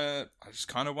of want to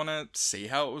see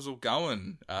how it was all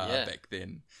going back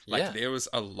then. Like there was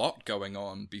a lot going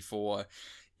on before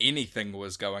anything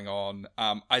was going on.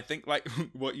 I think like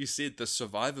what you said, the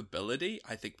survivability,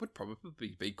 I think would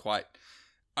probably be quite,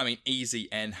 I mean, easy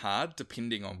and hard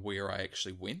depending on where I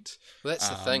actually went. Well, that's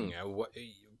the thing.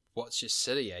 What's your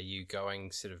city? Are you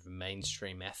going sort of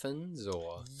mainstream Athens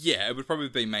or? Yeah, it would probably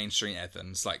be mainstream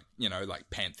Athens, like, like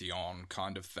Pantheon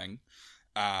kind of thing.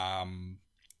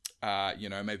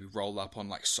 Maybe roll up on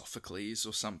like Sophocles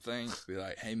or something. Be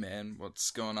like, hey man, what's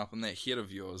going up in that head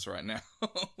of yours right now?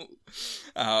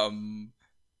 I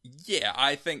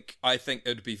think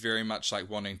it'd be very much like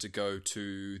wanting to go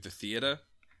to the theatre.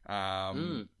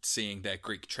 Seeing their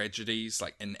Greek tragedies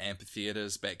like in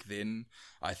amphitheaters back then,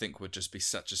 I think would just be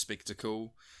such a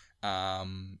spectacle.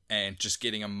 And just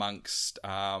getting amongst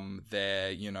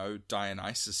their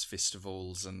Dionysus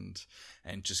festivals and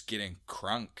just getting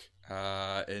crunk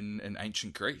in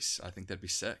ancient Greece, I think that'd be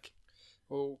sick.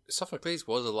 Well, Sophocles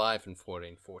was alive in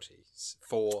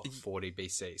 440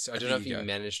 BC, so I don't know if you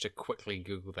managed to quickly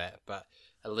Google that, but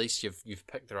at least you've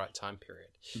picked the right time period.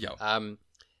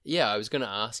 Yeah, I was going to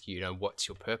ask you, what's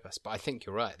your purpose? But I think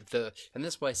you're right. And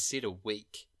that's why I said a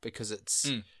week, because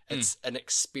it's an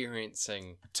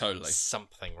experiencing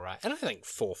something, right? And I think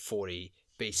 440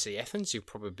 BC Athens, you'll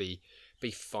probably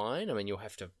be fine. I mean, you'll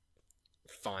have to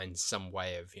find some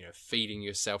way of, feeding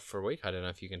yourself for a week. I don't know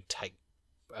if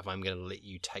I'm going to let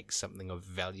you take something of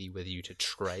value with you to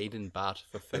trade and barter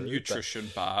for food. A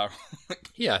nutrition bar.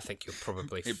 Yeah, I think you'll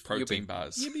probably... protein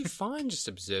bars. You'll be fine just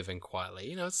observing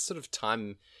quietly. It's sort of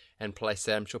time and place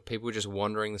there. I'm sure people are just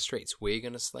wandering the streets. Where are you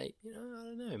going to sleep? I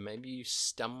don't know. Maybe you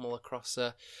stumble across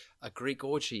a Greek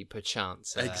orgy,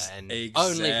 perchance. Exactly.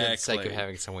 Only for the sake of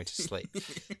having somewhere to sleep.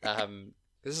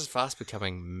 This is fast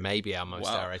becoming maybe our most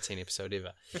R18 episode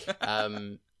ever.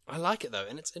 I like it, though.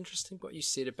 And it's interesting what you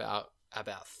said about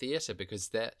theatre, because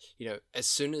that, as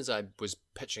soon as I was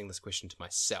pitching this question to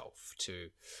myself to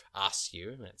ask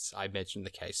you, and I imagine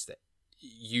the case that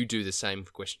you do the same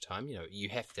for question time, you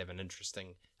have to have an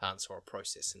interesting answer or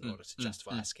process in order to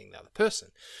justify asking the other person.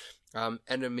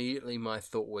 And immediately my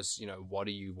thought was, what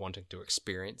are you wanting to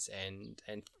experience? And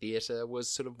theatre was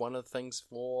sort of one of the things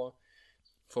for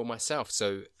myself.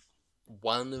 So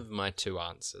one of my two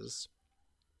answers,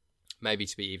 maybe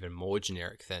to be even more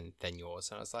generic than yours.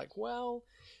 And I was like, well,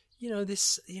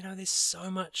 there's so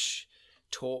much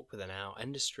talk within our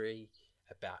industry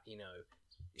about,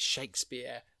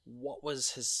 Shakespeare. What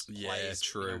was his plays?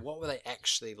 True. What were they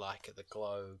actually like at the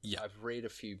Globe? Yeah. I've read a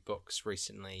few books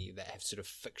recently that have sort of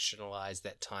fictionalized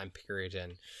that time period,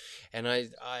 and I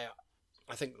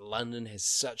think London has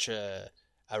such a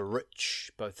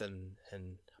rich, both in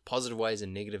positive ways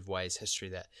and negative ways, history,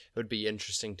 that it would be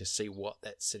interesting to see what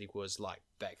that city was like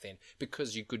back then,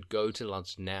 because you could go to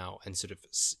London now and sort of,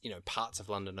 parts of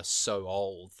London are so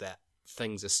old that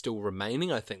things are still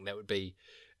remaining. I think that would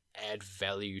add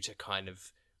value to kind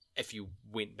of, if you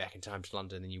went back in time to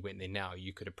London and you went there now,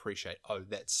 you could appreciate, oh,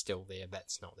 that's still there,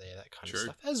 that's not there, that kind of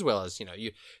stuff. As well as,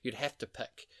 you'd have to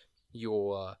pick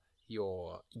your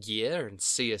year and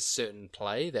see a certain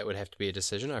play. That would have to be a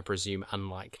decision. I presume,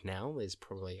 unlike now, there's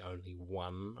probably only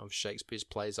one of Shakespeare's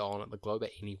plays on at the Globe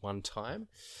at any one time.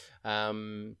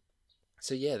 So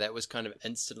yeah, that was kind of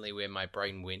instantly where my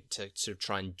brain went to sort of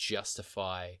try and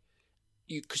justify,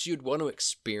 because you'd want to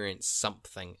experience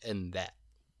something in that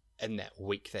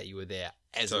week that you were there,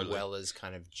 as well as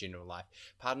kind of general life.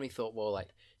 Part of me thought, well, like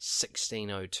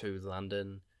 1602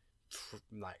 London,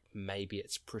 like maybe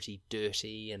it's pretty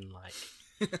dirty and like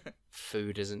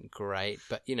food isn't great,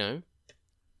 but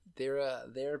there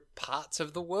are parts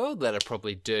of the world that are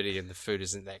probably dirty and the food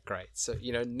isn't that great. So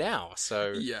now,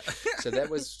 so that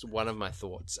was one of my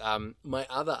thoughts. My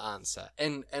other answer,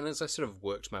 and as I sort of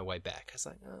worked my way back, I was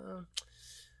like,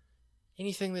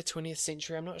 anything the 20th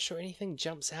century, I'm not sure anything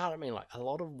jumps out at me. Like a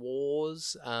lot of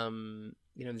wars,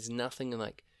 there's nothing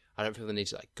like, I don't feel the need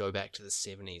to like go back to the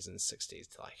 70s and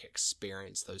 60s to like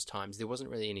experience those times. There wasn't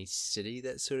really any city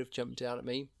that sort of jumped out at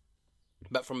me.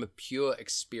 But from a pure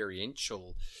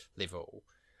experiential level,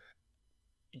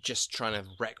 just trying to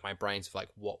rack my brains of like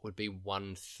what would be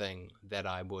one thing that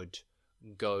I would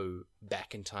go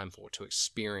back in time for to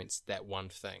experience that one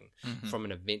thing from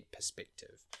an event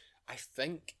perspective. I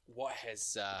think what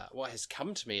has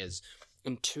come to me is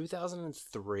in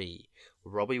 2003,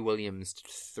 Robbie Williams did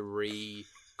 3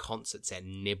 concerts at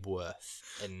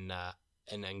Nebworth in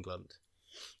England,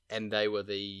 and they were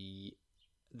the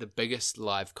biggest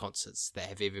live concerts that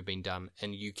have ever been done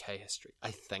in UK history.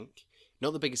 I think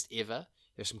not the biggest ever.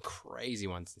 There's some crazy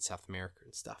ones in South America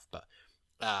and stuff, but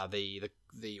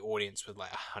the audience with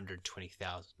like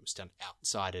 120,000 was done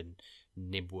outside in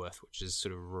Nebworth, which is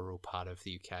sort of a rural part of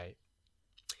the UK.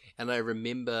 And I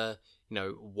remember,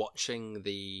 watching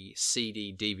the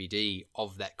CD DVD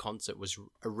of that concert was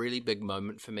a really big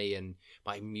moment for me in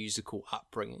my musical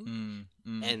upbringing.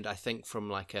 And I think from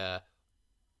like a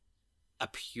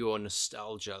pure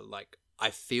nostalgia, like I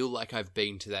feel like I've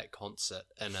been to that concert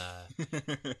and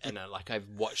like I've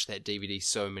watched that DVD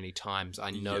so many times. I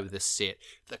know the set,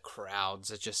 the crowds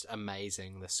are just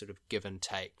amazing. The sort of give and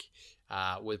take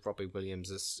with Robbie Williams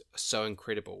is so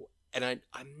incredible. And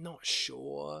I'm not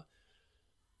sure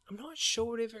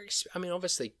whatever. I mean,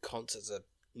 obviously concerts are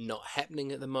not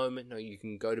happening at the moment. No, you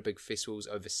can go to big festivals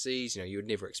overseas. You would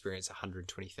never experience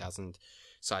 120,000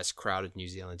 size crowd in New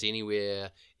Zealand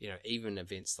anywhere. Even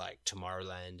events like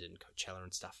Tomorrowland and Coachella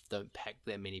and stuff don't pack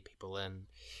that many people in.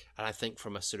 And I think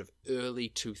from a sort of early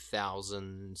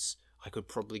 2000s, I could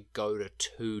probably go to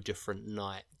 2 different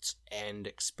nights and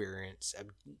experience a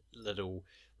little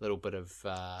bit of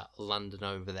London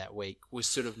over that week was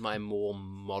sort of my more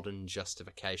modern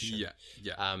justification.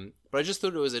 But I just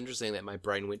thought it was interesting that my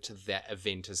brain went to that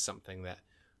event as something that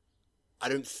I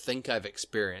don't think I've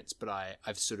experienced, but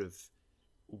I've sort of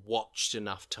watched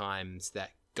enough times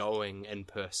that going in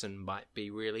person might be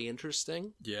really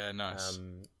interesting. Yeah, nice.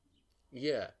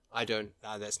 I don't.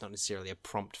 That's not necessarily a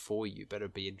prompt for you, but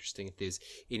it'd be interesting if there's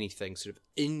anything sort of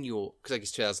in your. Because I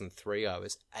guess 2003, I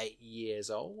was 8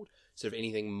 years old. Sort of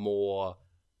anything more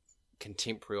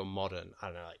contemporary or modern. I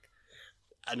don't know, like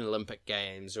an Olympic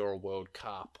Games or a World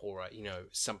Cup or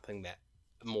something that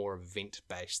more event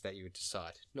based that you would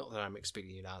decide. Not that I'm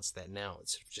expecting you to answer that now.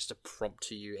 It's sort of just a prompt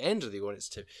to you and to the audience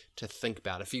to think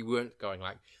about. If you weren't going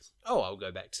like, oh, I'll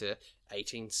go back to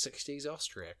 1860s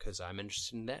Austria because I'm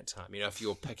interested in that time. If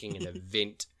you're picking an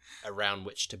event around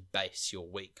which to base your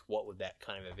week, what would that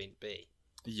kind of event be?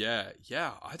 Yeah,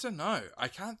 I don't know. I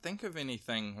can't think of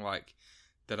anything like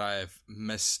that I've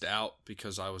missed out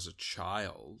because I was a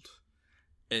child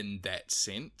in that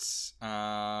sense.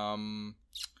 I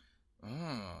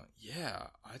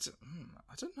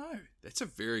don't know. That's a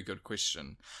very good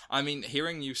question. I mean,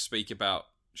 hearing you speak about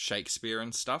Shakespeare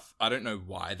and stuff, I don't know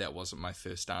why that wasn't my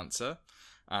first answer.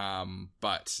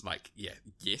 But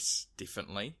yes,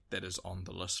 definitely. That is on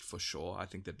the list for sure. I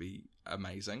think that'd be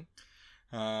amazing.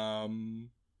 But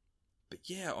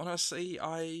yeah, honestly,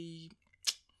 I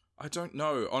don't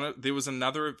know. There was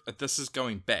another. This is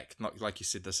going back. Not like you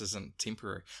said. This isn't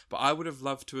temporary. But I would have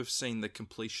loved to have seen the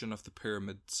completion of the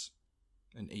pyramids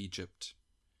in Egypt.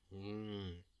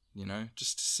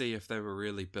 Just to see if they were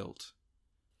really built.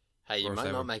 Hey, you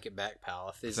might not make it back, pal.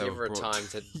 If there's ever a time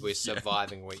that we're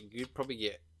surviving, you'd probably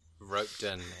get roped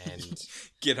in and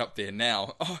get up there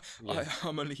now. Oh, yeah.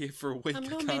 I'm only here for a week. I'm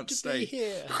not I can't meant to stay be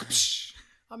here.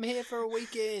 I'm here for a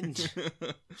weekend.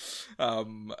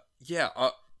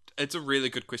 It's a really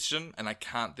good question, and I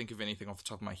can't think of anything off the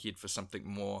top of my head for something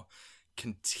more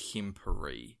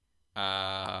contemporary.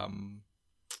 Hey,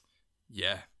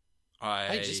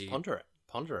 just ponder it.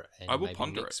 And I will maybe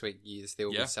ponder next week there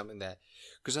will be something that...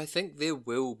 Because I think there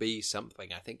will be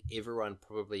something. I think everyone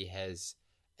probably has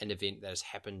an event that has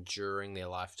happened during their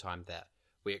lifetime that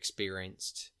we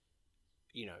experienced,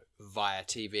 via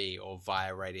TV or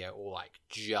via radio or like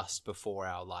just before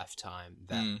our lifetime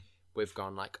that we've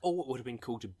gone like, oh, it would have been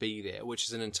cool to be there, which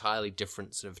is an entirely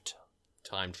different sort of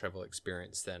time travel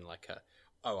experience than like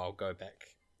I'll go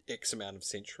back X amount of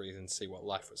centuries and see what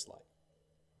life was like.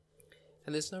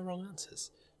 And there's no wrong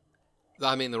answers.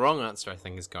 I mean, the wrong answer, I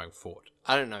think, is going forward.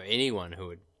 I don't know anyone who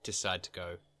would decide to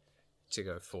go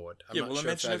forward. I'm not sure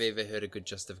if I've ever heard a good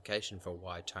justification for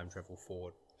why time travel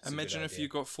forward. Imagine if you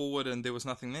got forward and there was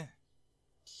nothing there.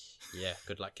 Yeah,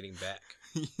 good luck getting back.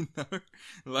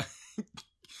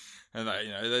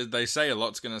 And they say a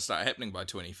lot's going to start happening by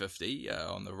 2050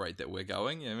 on the rate that we're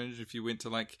going. Imagine if you went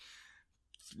to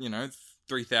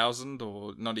 3,000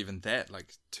 or not even that,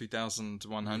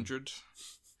 2,100.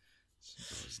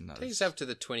 Take yourself to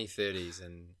the 2030s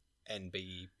and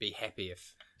be happy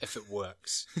if it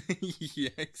works. Yeah,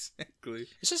 exactly.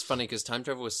 It's just funny because time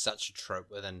travel is such a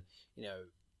trope within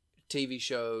TV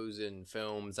shows and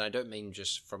films. And I don't mean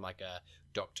just from like a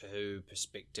Doctor Who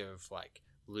perspective, like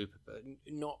Looper, but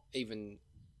not even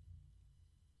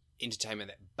entertainment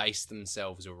that base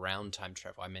themselves around time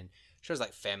travel. I mean, shows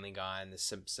like Family Guy and The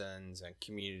Simpsons and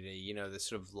Community, you know, the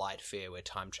sort of light fare where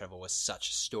time travel was such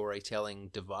a storytelling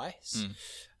device.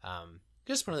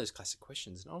 Just one of those classic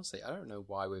questions. And honestly, I don't know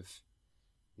why we've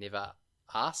never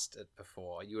asked it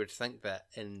before. You would think that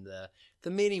in the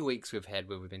many weeks we've had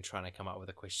where we've been trying to come up with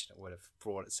a question, it would have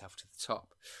brought itself to the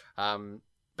top.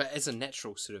 But as a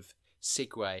natural sort of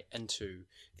segue into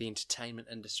the entertainment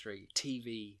industry,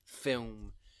 TV,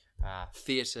 film,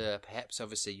 theatre, perhaps.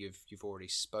 Obviously, you've already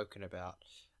spoken about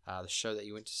the show that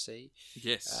you went to see.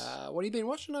 Yes. What have you been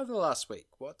watching over the last week?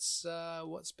 What's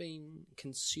been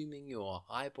consuming your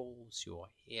eyeballs, your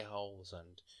ear holes,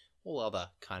 and all other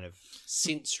kind of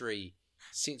sensory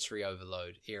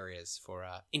overload areas for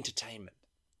entertainment?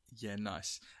 Yeah,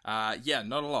 nice. Not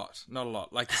a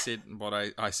lot. Like I said, what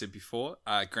I said before,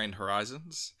 Grand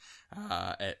Horizons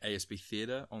at ASB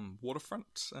Theatre on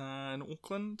Waterfront in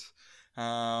Auckland.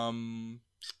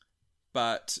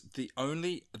 But the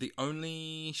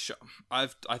only show I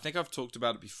think I've talked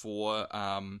about it before.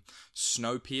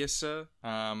 Snowpiercer,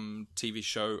 TV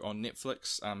show on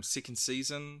Netflix. Second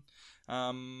season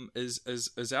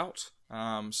is out.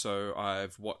 So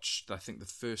I've watched, I think, the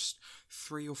first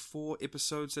 3 or 4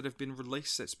 episodes that have been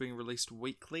released. That's being released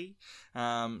weekly.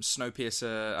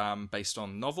 Snowpiercer, based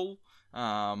on novel.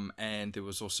 And there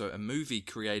was also a movie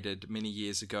created many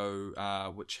years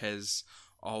ago, which has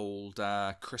old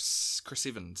Chris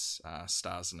Evans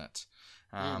stars in it.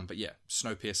 But yeah,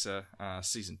 Snowpiercer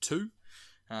season 2.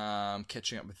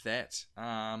 Catching up with that.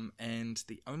 And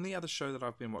the only other show that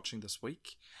I've been watching this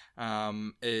week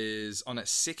is on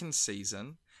its second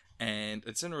season, and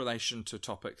it's in relation to a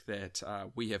topic that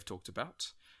we have talked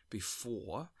about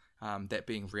before, that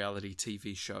being reality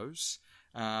TV shows,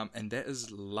 and that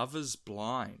is Love is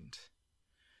Blind.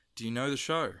 Do you know the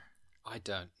show? I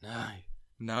don't know.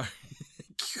 No.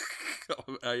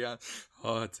 I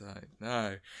don't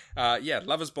know.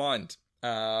 Love is Blind.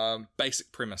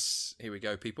 Basic premise. Here we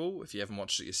go, people. If you haven't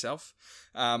watched it yourself,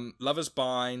 Love is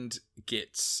Blind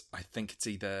gets, I think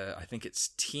it's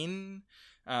 10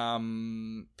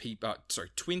 people.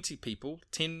 20 people.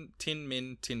 10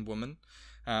 men, 10 women.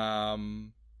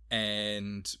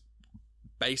 And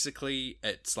basically,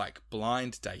 it's like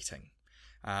blind dating.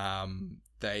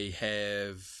 They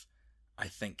have, I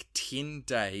think, 10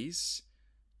 days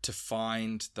to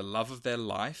find the love of their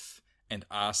life and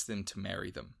ask them to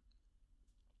marry them.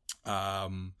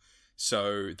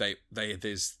 So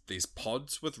there's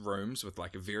pods with rooms with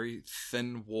like a very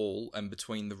thin wall in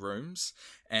between the rooms,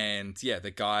 and yeah, the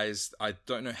guys, I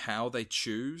don't know how they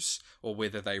choose or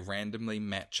whether they randomly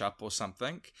match up or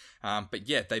something, but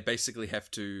yeah, they basically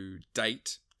have to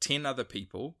date 10 other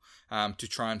people to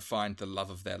try and find the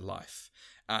love of their life.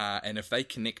 And if they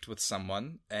connect with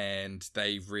someone and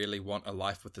they really want a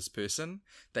life with this person,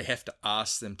 they have to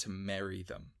ask them to marry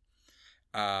them.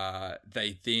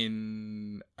 They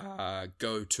then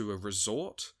go to a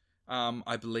resort,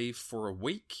 I believe, for a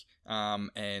week,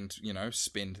 and, you know,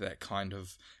 spend that kind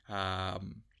of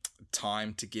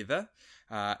time together.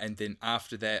 And then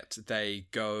after that, they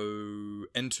go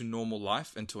into normal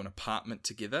life, into an apartment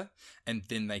together, and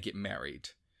then they get married.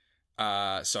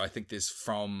 So I think there's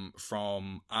from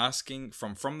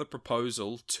the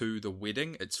proposal to the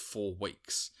wedding, it's 4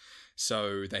 weeks.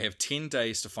 So they have 10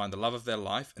 days to find the love of their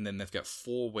life, and then they've got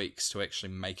 4 weeks to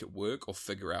actually make it work or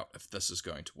figure out if this is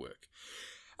going to work.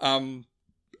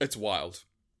 It's wild.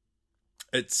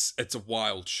 It's a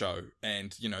wild show,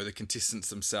 and you know the contestants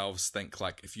themselves think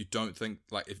like, if you don't think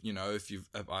like, if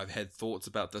I've had thoughts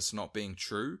about this not being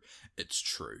true, it's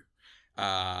true.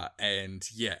 And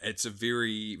yeah, it's a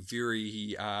very,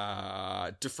 very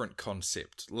different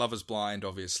concept. Love is Blind,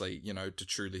 obviously, you know, to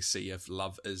truly see if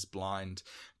love is blind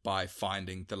by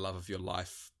finding the love of your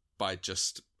life by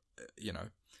just, you know,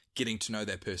 getting to know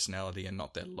their personality and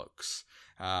not their looks.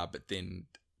 But then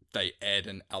they add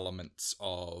in elements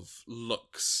of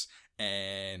looks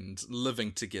and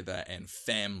living together and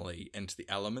family into the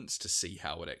elements to see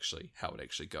how it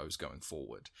actually goes going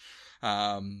forward.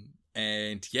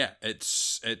 And yeah,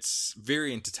 it's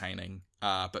very entertaining,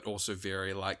 but also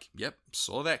very like, yep,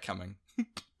 saw that coming.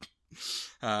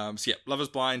 So yeah, Love is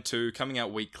Blind 2 coming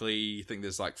out weekly. I think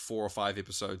there's like 4 or 5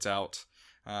 episodes out.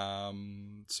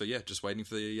 So yeah, just waiting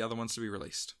for the other ones to be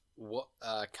released. What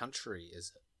country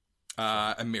is it?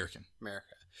 American.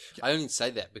 America. Yep. I only say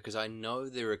that because I know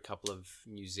there are a couple of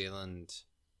New Zealand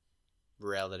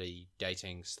reality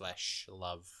dating /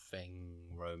 loving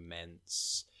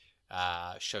romance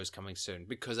shows coming soon,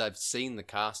 because I've seen the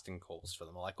casting calls for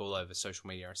them, like all over social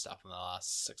media and stuff in the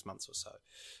last 6 months or so.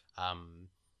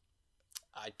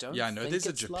 I don't. Yeah, I know. think There's a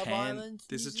it's Love Japan. Island,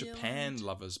 There's New a Japan Zealand.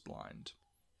 Love Is Blind.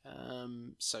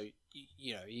 So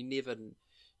you know, you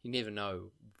never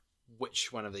know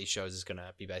which one of these shows is going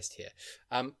to be based here.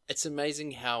 It's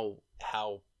amazing how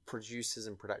producers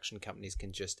and production companies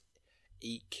can just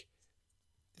eke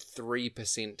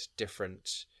 3%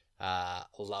 different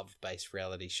love-based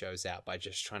reality shows out by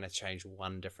just trying to change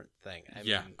one different thing.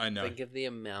 I know. Think of the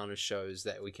amount of shows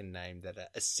that we can name that are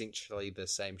essentially the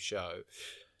same show: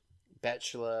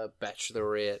 Bachelor,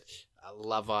 Bachelorette,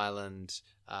 Love Island,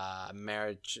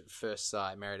 Marriage at First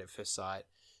Sight, Married at First Sight.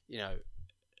 You know,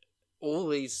 all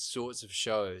these sorts of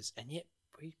shows, and yet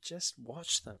we just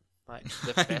watch them. Like,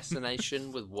 the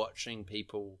fascination with watching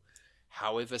people,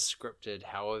 however scripted,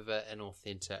 however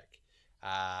inauthentic,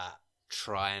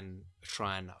 try and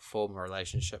form a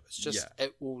relationship. It's just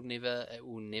it will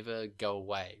never go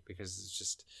away, because it's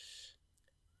just,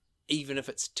 even if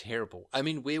it's terrible. I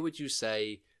mean, where would you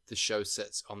say the show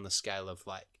sits on the scale of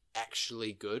like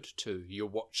actually good to you're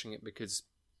watching it because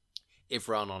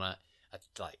everyone on it are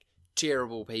like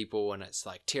terrible people and it's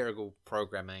like terrible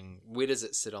programming? Where does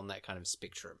it sit on that kind of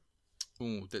spectrum?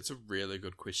 Oh, that's a really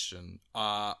good question.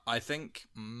 I think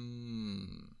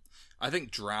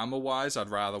drama-wise, I'd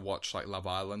rather watch like Love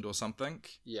Island or something.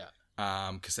 Yeah.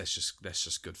 Because that's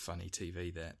just good funny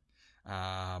TV. That.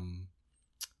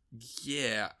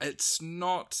 Yeah, it's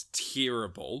not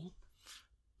terrible,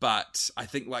 but I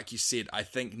think, like you said, I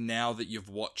think now that you've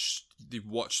watched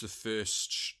the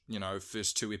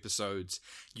first 2 episodes,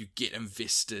 you get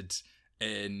invested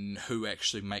in who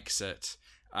actually makes it,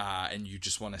 and you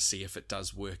just want to see if it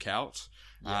does work out.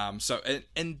 Yeah. So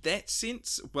in that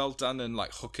sense, well done in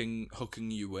like hooking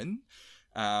you in.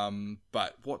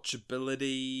 But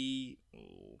watchability,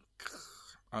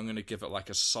 I'm going to give it like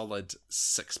a solid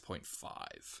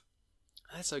 6.5.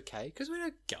 That's okay, because we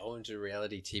don't go into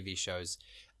reality TV shows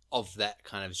of that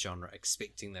kind of genre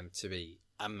expecting them to be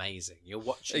amazing. You're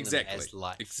watching them as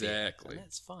like exactly, and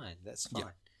that's fine. That's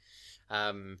fine.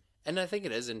 Yeah. And I think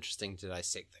it is interesting to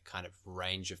dissect the kind of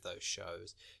range of those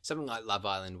shows. Something like Love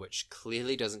Island, which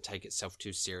clearly doesn't take itself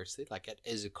too seriously, like it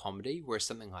is a comedy, whereas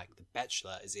something like The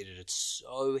Bachelor is edited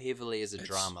so heavily as a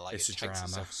drama, like it takes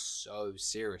itself so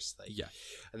seriously. Yeah.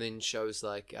 And then shows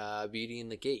like Beauty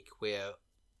and the Geek, where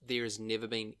there has never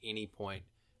been any point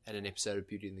in an episode of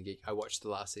Beauty and the Geek. I watched the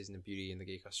last season of Beauty and the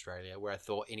Geek Australia where I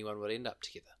thought anyone would end up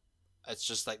together. It's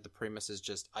just like the premise is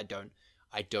just, I don't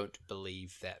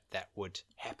believe that would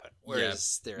happen.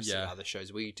 Whereas there are some other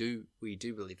shows we do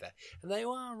believe that, and they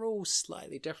are all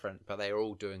slightly different, but they are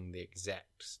all doing the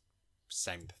exact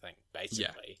same thing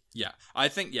basically. Yeah. I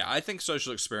think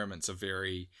social experiments are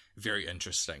very, very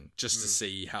interesting, just to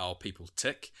see how people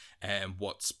tick and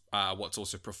what's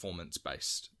also performance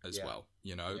based as well.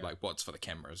 You know, like what's for the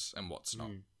cameras and what's not.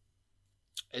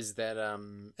 Is that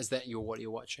what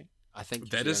you're watching? I think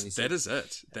that is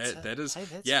it. That is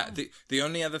fine. The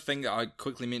only other thing that I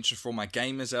quickly mention for my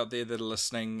gamers out there that are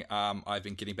listening, I've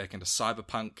been getting back into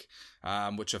Cyberpunk,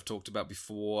 which I've talked about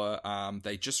before.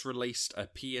 They just released a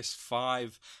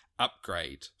PS5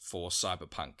 upgrade for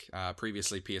Cyberpunk.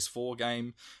 Previously PS4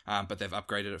 game, but they've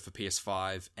upgraded it for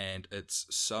PS5, and it's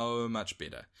so much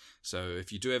better. So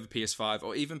if you do have a PS5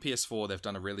 or even PS4, they've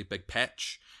done a really big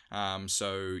patch.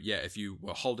 So yeah, if you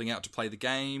were holding out to play the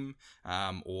game,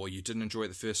 or you didn't enjoy it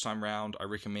the first time round, I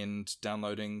recommend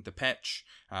downloading the patch,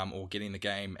 or getting the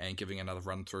game and giving another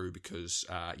run through, because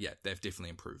they've definitely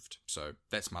improved. So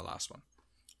that's my last one.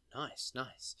 Nice.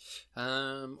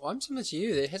 Well, I'm similar to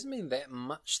you. There hasn't been that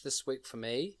much this week for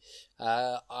me.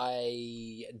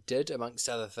 I did, amongst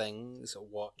other things,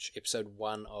 watch episode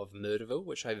 1 of Murderville,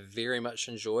 which I very much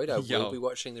enjoyed. I will be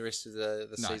watching the rest of the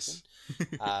season.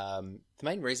 The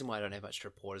main reason why I don't have much to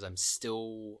report is I'm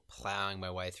still ploughing my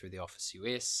way through The Office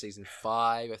US season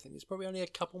 5. I think there's probably only a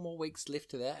couple more weeks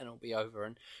left of that, and it'll be over,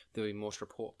 and there'll be more to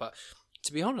report. But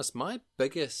to be honest, my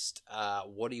biggest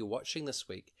what are you watching this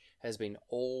week has been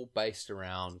all based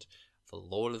around The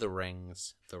Lord of the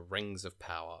Rings, The Rings of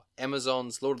Power.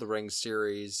 Amazon's Lord of the Rings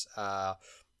series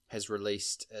has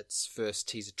released its first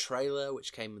teaser trailer,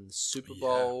 which came in the Super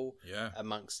Bowl,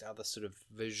 amongst other sort of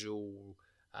visual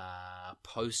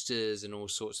posters and all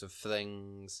sorts of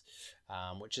things,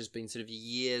 which has been sort of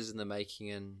years in the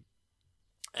making. And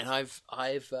I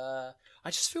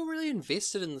just feel really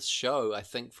invested in this show. I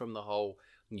think from the whole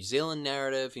New Zealand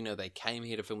narrative, you know, they came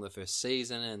here to film the first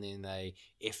season and then they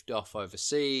effed off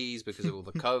overseas because of all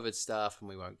the COVID stuff, and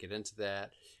we won't get into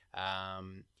that.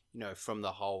 You know, from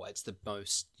the whole, it's the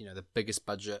most, you know, the biggest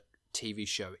budget TV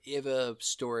show ever.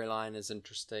 Storyline is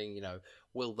interesting.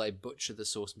 Will they butcher the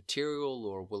source material,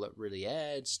 or will it really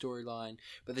add storyline?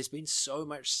 But there's been so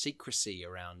much secrecy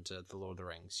around The Lord of the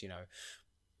Rings.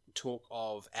 Talk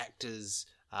of actors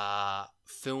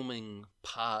filming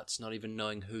parts, not even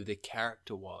knowing who their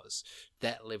character was.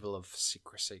 That level of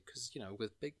secrecy, because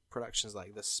with big productions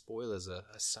like this, spoilers are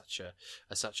such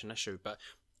an issue. But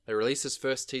they released this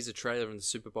first teaser trailer in the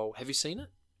Super Bowl. Have you seen it?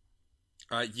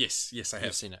 Yes, I have.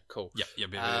 You've seen it. Cool. Yeah.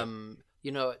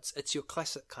 It's your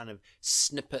classic kind of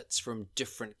snippets from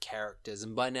different characters,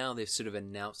 and by now they've sort of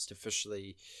announced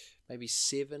officially maybe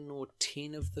 7 or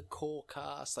 10 of the core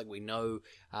cast. Like, we know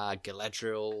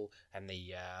Galadriel and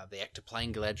the actor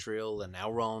playing Galadriel, and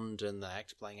Elrond and the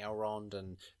actor playing Elrond,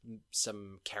 and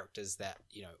some characters that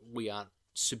we aren't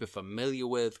super familiar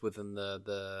with within the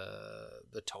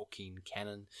Tolkien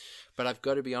canon. But I've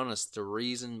got to be honest, the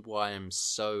reason why I'm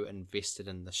so invested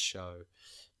in this show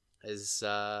is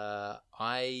I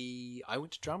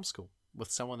went to drama school with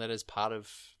someone that is part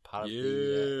of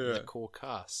the core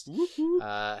cast.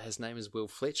 His name is Will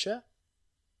Fletcher.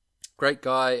 Great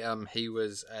guy. He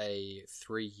was a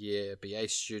 3-year BA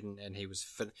student, and he was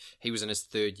in his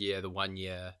 3rd year, the 1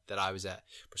 year that I was at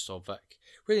Bristol Vic.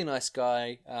 Really nice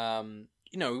guy.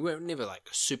 We were never like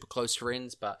super close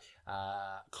friends, but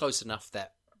close enough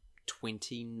that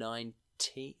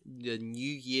 2019, the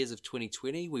New Year's of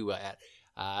 2020, we were at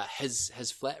his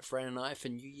flat, Fran and I, for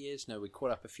New Year's. We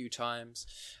caught up a few times,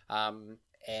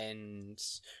 and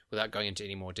without going into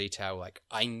any more detail, like,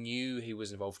 I knew he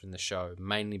was involved in the show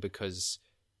mainly because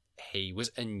he was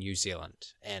in New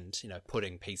Zealand and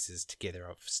putting pieces together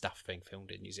of stuff being filmed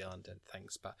in New Zealand and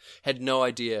things, but had no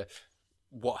idea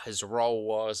what his role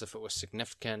was, if it was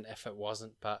significant, if it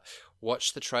wasn't. But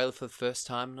watched the trailer for the first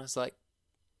time and I was like,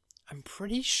 I'm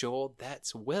pretty sure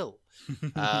that's Will.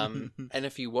 And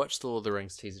if you watch the Lord of the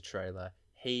Rings teaser trailer,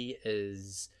 he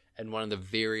is in one of the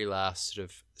very last sort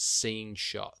of scene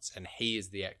shots, and he is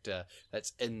the actor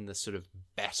that's in the sort of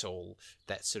battle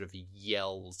that sort of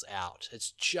yells out.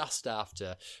 It's just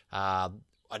after a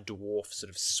dwarf sort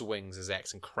of swings his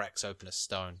axe and cracks open a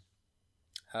stone.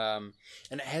 And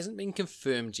it hasn't been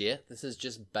confirmed yet. This is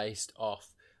just based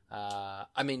off...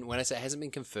 when I say it hasn't been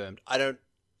confirmed, I don't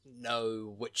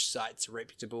know which sites are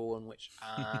reputable and which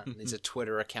aren't. There's a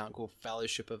Twitter account called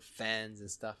Fellowship of Fans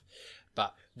and stuff.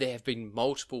 But there have been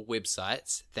multiple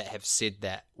websites that have said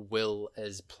that Will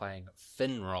is playing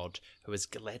Finrod, who is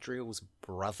Galadriel's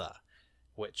brother,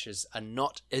 which is a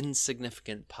not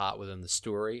insignificant part within the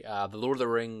story. The Lord of the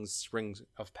Rings, Rings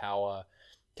of Power,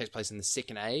 takes place in the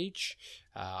Second Age.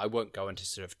 I won't go into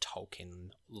sort of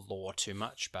Tolkien lore too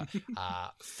much, but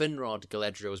Finrod,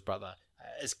 Galadriel's brother,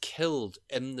 is killed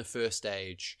in the First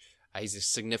Age. He's a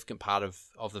significant part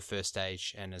of the First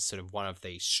Age and is sort of one of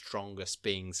the strongest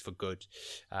beings for good,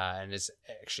 and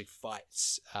actually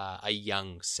fights a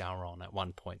young Sauron at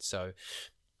one point. So,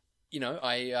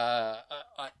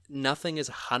 nothing is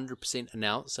 100%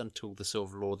 announced until the sort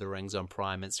of Lord of the Rings on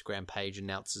Prime Instagram page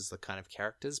announces the kind of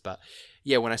characters. But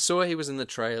yeah, when I saw he was in the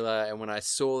trailer and when I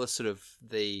saw the sort of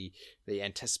the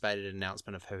anticipated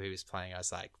announcement of who he was playing, I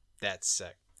was like, that's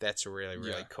sick. That's really,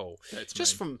 really cool.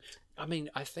 Just from,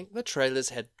 I think the trailer's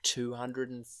had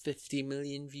 250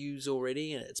 million views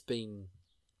already, and it's been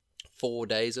 4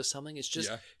 days or something. It's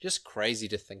just crazy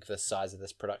to think the size of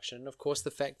this production. And of course,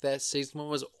 the fact that season 1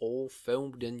 was all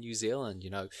filmed in New Zealand.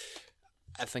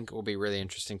 I think it will be really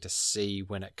interesting to see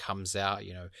when it comes out.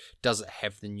 Does it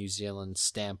have the New Zealand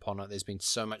stamp on it? There's been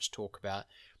so much talk about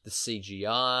the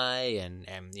CGI and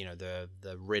the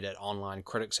Reddit online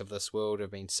critics of this world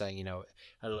have been saying,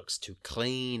 it looks too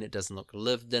clean, it doesn't look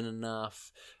lived in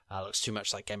enough, it looks too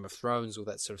much like Game of Thrones, all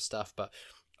that sort of stuff. But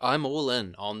I'm all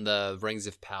in on the Rings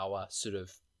of Power sort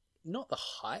of, not the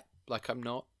hype, like I'm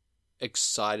not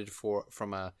excited for it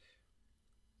from a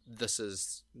this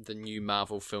is the new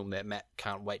Marvel film that Matt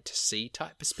can't wait to see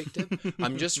type perspective.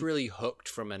 I'm just really hooked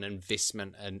from an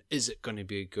investment in, is it going to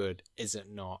be good, is it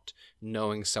not,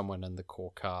 knowing someone in the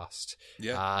core cast.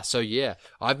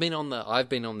 I've been on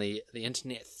the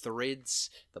internet threads,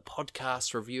 the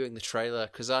podcast reviewing the trailer,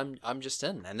 because I'm just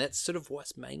in, and that's sort of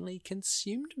what's mainly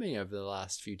consumed me over the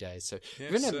last few days. So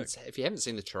if you haven't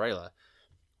seen the trailer,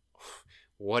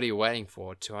 what are you waiting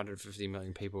for? 250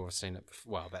 million people have seen it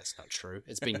before. Well, that's not true.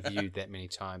 It's been viewed that many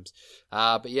times.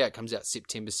 But yeah, it comes out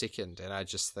September 2nd, and I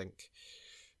just think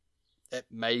it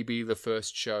may be the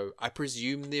first show. I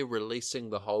presume they're releasing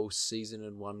the whole season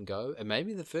in one go. It may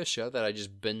be the first show that I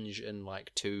just binge in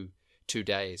like two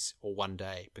days or 1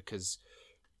 day, because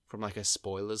like a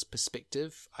spoilers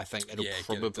perspective, I think it'll Yeah, get it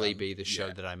probably done. be the show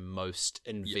Yeah. that I'm most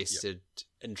interested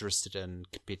in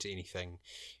compared to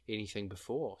anything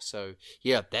before. So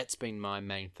yeah, that's been my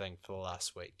main thing for the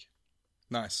last week.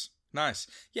 Nice.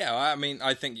 Yeah, I mean,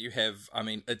 I think you have. I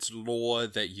mean, it's lore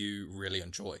that you really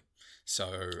enjoy.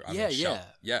 So I mean,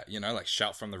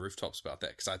 shout from the rooftops about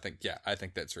that, because I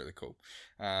think that's really cool.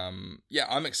 I'm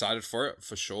excited for it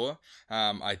for sure.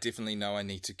 I definitely know I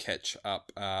need to catch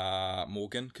up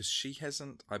Morgan, because she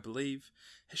hasn't. I believe,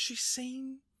 has she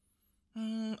seen?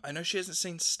 I know she hasn't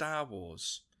seen Star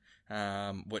Wars,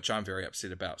 which I'm very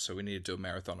upset about. So we need to do a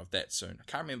marathon of that soon. I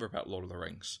can't remember about Lord of the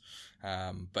Rings,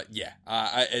 but yeah,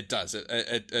 it does.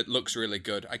 It looks really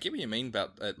good. I get what you mean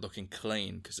about it looking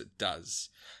clean, because it does.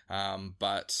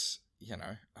 But you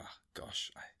know,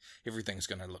 everything's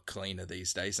going to look cleaner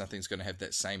these days. Nothing's going to have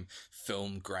that same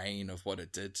film grain of what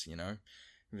it did, you know,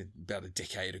 about a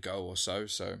decade ago or so.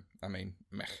 So I mean,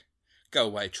 go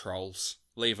away, trolls.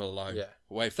 Leave it alone. Yeah.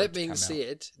 Wait for That it to being come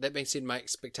out. said, my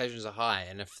expectations are high,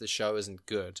 and if the show isn't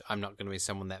good, I'm not going to be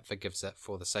someone that forgives it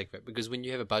for the sake of it. Because when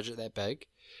you have a budget that big,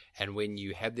 and when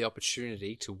you have the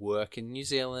opportunity to work in New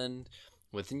Zealand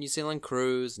with the New Zealand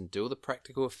crews and do all the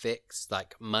practical effects,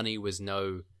 like money was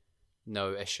no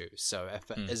issue. So if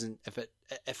it isn't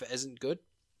good,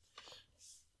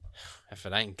 if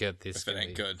it ain't good, If it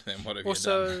ain't good, then what have you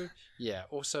also done? yeah.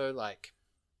 Also, like,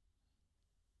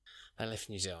 I left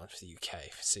New Zealand for the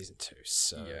UK for season 2,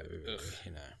 so Yeah,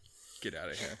 you know. Get out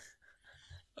of here.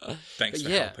 Thanks But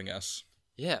for yeah. helping us.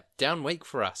 Yeah, down week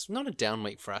for us. Not a down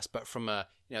week for us, but from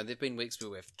there've been weeks where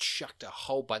we've chucked a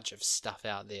whole bunch of stuff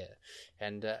out there,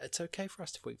 and it's okay for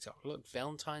us to weeks off. Look,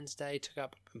 Valentine's Day took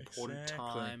up important Exactly.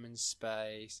 time and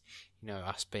space. You know,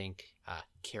 us being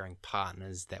caring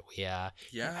partners that we are.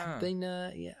 Yeah. Have been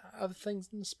other things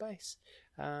in the space.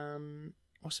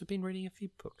 Also been reading a few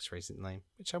books recently,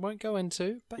 which I won't go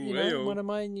into, but you know, Well. one of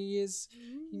my New Year's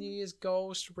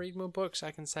goals to read more books, I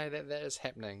can say that is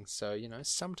happening. So, you know,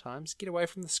 sometimes get away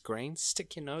from the screen,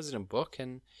 stick your nose in a book,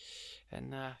 and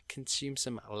consume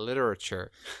some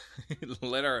literature.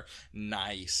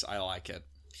 Nice. I like it.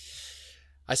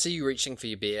 I see you reaching for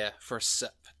your beer for a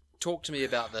sip. Talk to me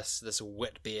about this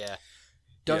wit beer.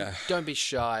 Yeah. Don't be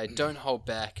shy. Don't hold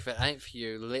back. If it ain't for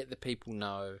you, let the people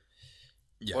know.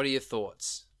 Yeah. What are your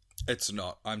thoughts? It's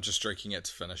not. I'm just drinking it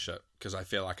to finish it, because I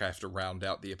feel like I have to round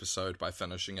out the episode by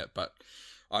finishing it, but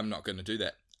I'm not going to do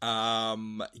that.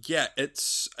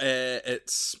 It's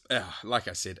like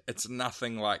I said, it's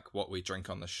nothing like what we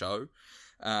drink on the show.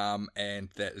 And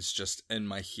that is just in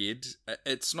my head.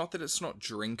 It's not that it's not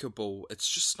drinkable, it's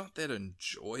just not that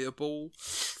enjoyable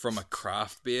from a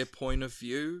craft beer point of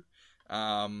view.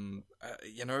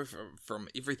 You know, from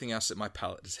everything else that my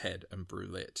palate has had in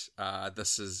Brulette,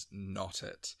 this is not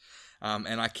it.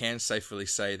 And I can safely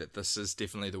say that this is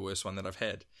definitely the worst one that I've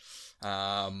had.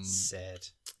 Sad.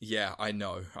 Yeah, I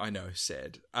know,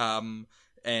 sad.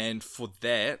 And for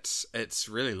that, it's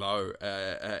really low.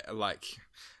 Like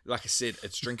I said,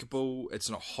 it's drinkable. It's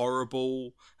not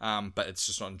horrible, but it's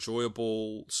just not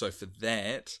enjoyable. So for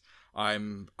that,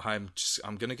 I'm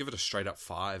gonna give it a straight up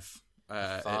 5.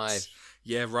 5.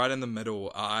 Yeah, right in the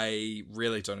middle. I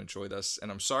really don't enjoy this, and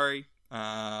I'm sorry.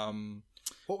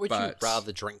 What would you but-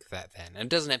 rather drink that then? And it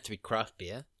doesn't have to be craft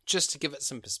beer, just to give it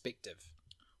some perspective.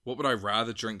 What would I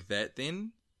rather drink that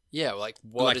then? Yeah, like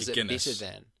what Like is a it Guinness.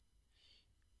 better than?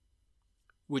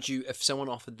 Would you, if someone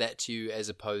offered that to you as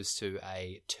opposed to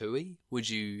a Tui, would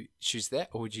you choose that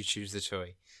or would you choose the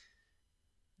Tui?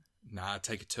 Nah,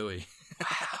 take a Tui.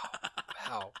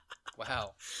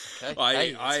 Wow. Okay. I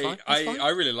Hey, that's fine. I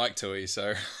really like Tui,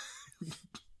 so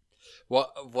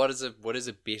What is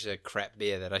a better crap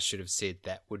beer that I should have said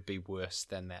that would be worse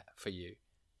than that for you?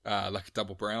 like a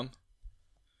double brown.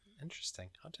 Interesting.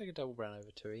 I'll take a double brown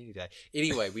over two any day.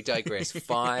 Anyway, we digress.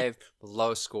 5,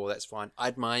 low score, that's fine. I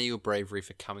admire your bravery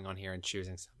for coming on here and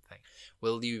choosing something.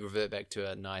 Will you revert back to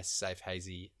a nice, safe,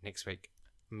 hazy next week?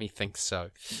 Methinks so.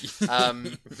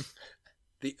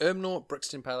 The Ermnor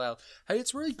Brixton Pale Ale. Hey,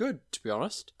 it's really good, to be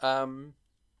honest. I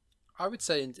would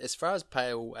say, as far as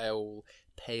pale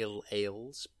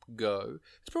ales go,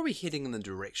 it's probably heading in the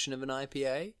direction of an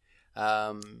IPA.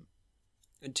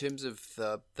 In terms of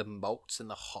the malts and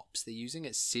the hops they're using,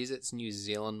 it says it's New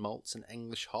Zealand malts and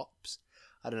English hops.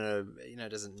 I don't know, it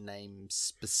doesn't name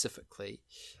specifically.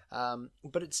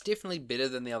 But it's definitely better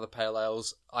than the other pale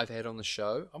ales I've had on the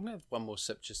show. I'm going to have one more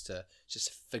sip just to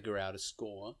figure out a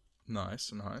score.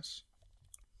 Nice.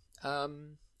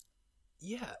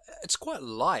 Yeah, it's quite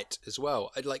light as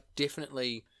well.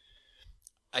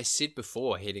 I said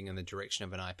before, heading in the direction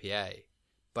of an IPA.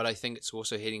 but I think it's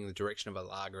also heading in the direction of a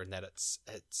lager in that it's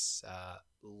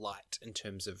light in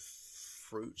terms of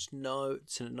fruit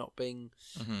notes and it not being,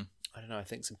 I don't know, I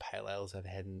think some pale ales I've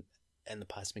had in the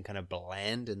past have been kind of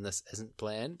bland, and this isn't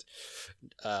bland.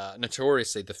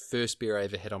 Notoriously, the first beer I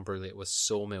ever had on Brewlet was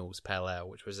Sawmill's Pale Ale,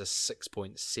 which was a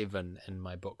 6.7 in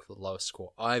my book, the lowest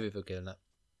score I've ever given it.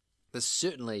 This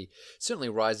certainly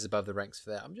rises above the ranks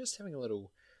for that. I'm just having a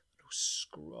little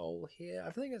scroll here.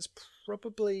 I think it's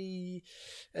probably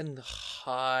in the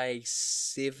high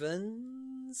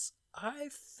 7s. I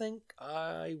think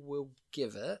I will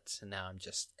give it, and now I'm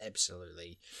just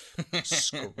absolutely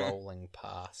scrolling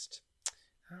past.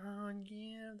 Oh,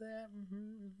 yeah, that.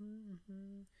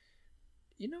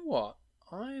 You know what?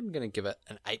 I'm going to give it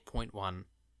an 8.1.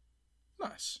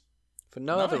 Nice. For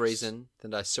no other reason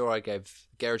than I saw I gave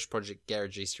Garage Project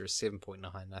Garage Easter a 7.9,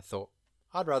 and I thought,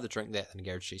 I'd rather drink that than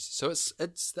Garage Easter. So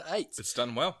it's the 8. It's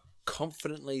done well.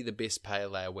 Confidently the best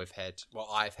pale ale I've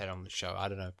had on the show. I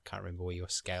don't know, can't remember where your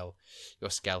scale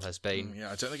has been.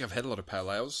 Yeah, I don't think I've had a lot of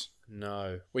pale ales.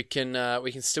 No, we can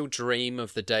still dream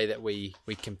of the day that we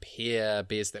compare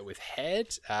beers that we've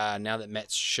had. Now that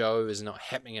Matt's show is not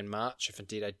happening in March, if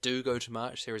indeed I do go to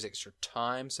March, there is extra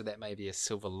time, so that may be a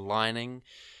silver lining.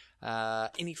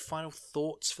 Any final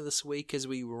thoughts for this week as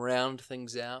we round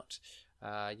things out?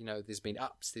 There's been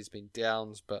ups, there's been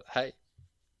downs, but hey,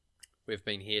 we've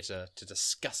been here to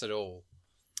discuss it all.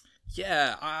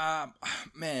 Yeah,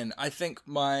 man, I think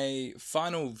my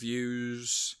final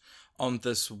views on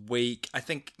this week, I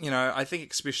think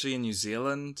especially in New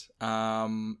Zealand,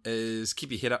 is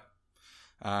keep your head up.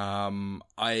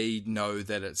 I know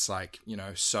that it's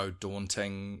so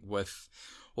daunting with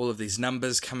all of these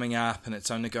numbers coming up, and it's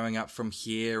only going up from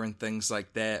here and things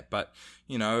like that. But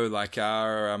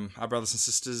our brothers and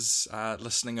sisters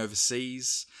listening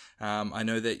overseas, I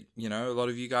know that a lot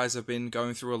of you guys have been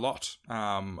going through a lot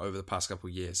over the past couple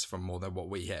of years, from more than what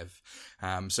we have.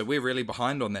 So we're really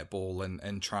behind on that ball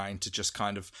and trying to just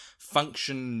kind of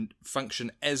function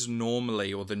as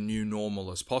normally, or the new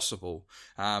normal, as possible,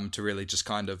 to really just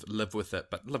kind of live with it,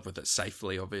 but live with it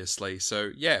safely, obviously.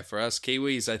 So yeah, for us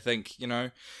Kiwis, I think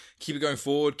keep it going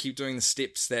forward, keep doing the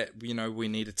steps that we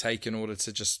need to take in order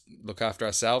to just look after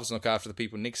ourselves and look after the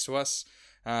people next to us.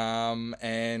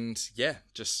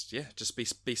 Just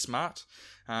be smart.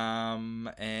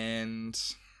 And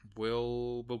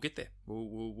we'll get there.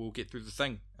 We'll get through the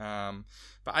thing.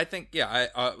 But I think,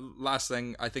 last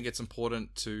thing, I think it's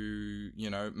important to,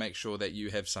 make sure that you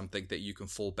have something that you can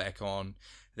fall back on,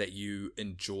 that you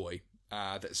enjoy.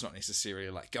 That's not necessarily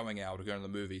like going out or going to the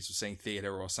movies or seeing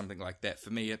theatre or something like that. For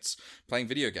me, it's playing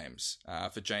video games.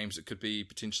 For James, it could be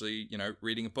potentially,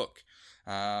 reading a book.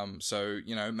 So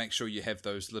make sure you have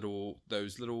those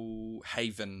little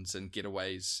havens and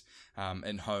getaways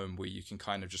in home where you can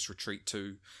kind of just retreat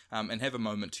to and have a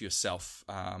moment to yourself,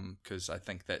 because I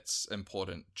think that's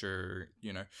important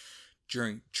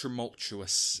during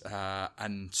tumultuous,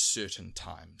 uncertain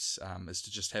times, is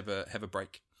to just have a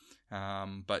break.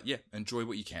 But yeah, enjoy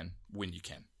what you can when you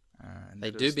can.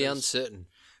 They do be uncertain.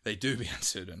 They do be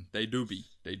uncertain. They do be.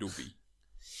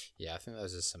 Yeah, I think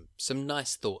those are some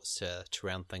nice thoughts to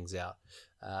round things out.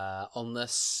 On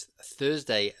this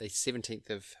Thursday, the 17th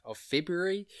of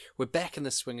February, we're back in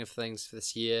the swing of things for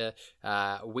this year.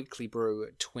 Weekly Brew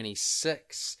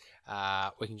 26.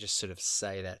 We can just sort of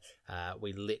say that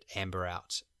we let Amber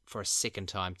out for a second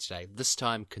time today, this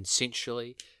time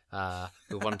consensually.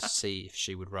 We wanted to see if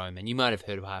she would roam, and you might have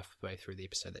heard halfway through the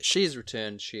episode that she has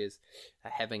returned. She is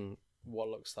having what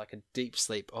looks like a deep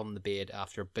sleep on the bed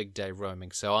after a big day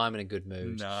roaming, so I'm in a good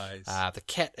mood. Nice. The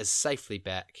cat is safely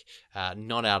back,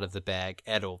 not out of the bag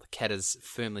at all. The cat is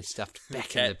firmly stuffed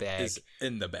back in the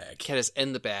bag. Cat is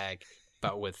in the bag,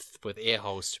 but with air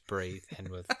holes to breathe and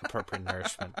with appropriate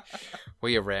nourishment.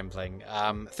 We are rambling.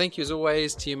 Thank you as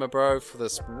always to you, my bro, for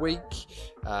this week.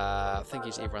 Thank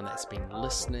you to everyone that's been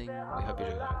listening. We hope you're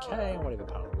doing okay in whatever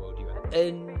part of the world you are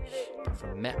in. But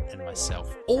from Matt and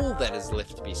myself, all that is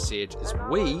left to be said is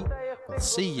we will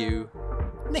see you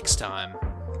next time.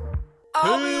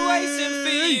 I'll be waiting for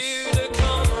you to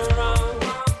come around,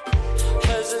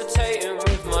 hesitating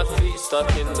with my feet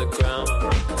stuck in the ground.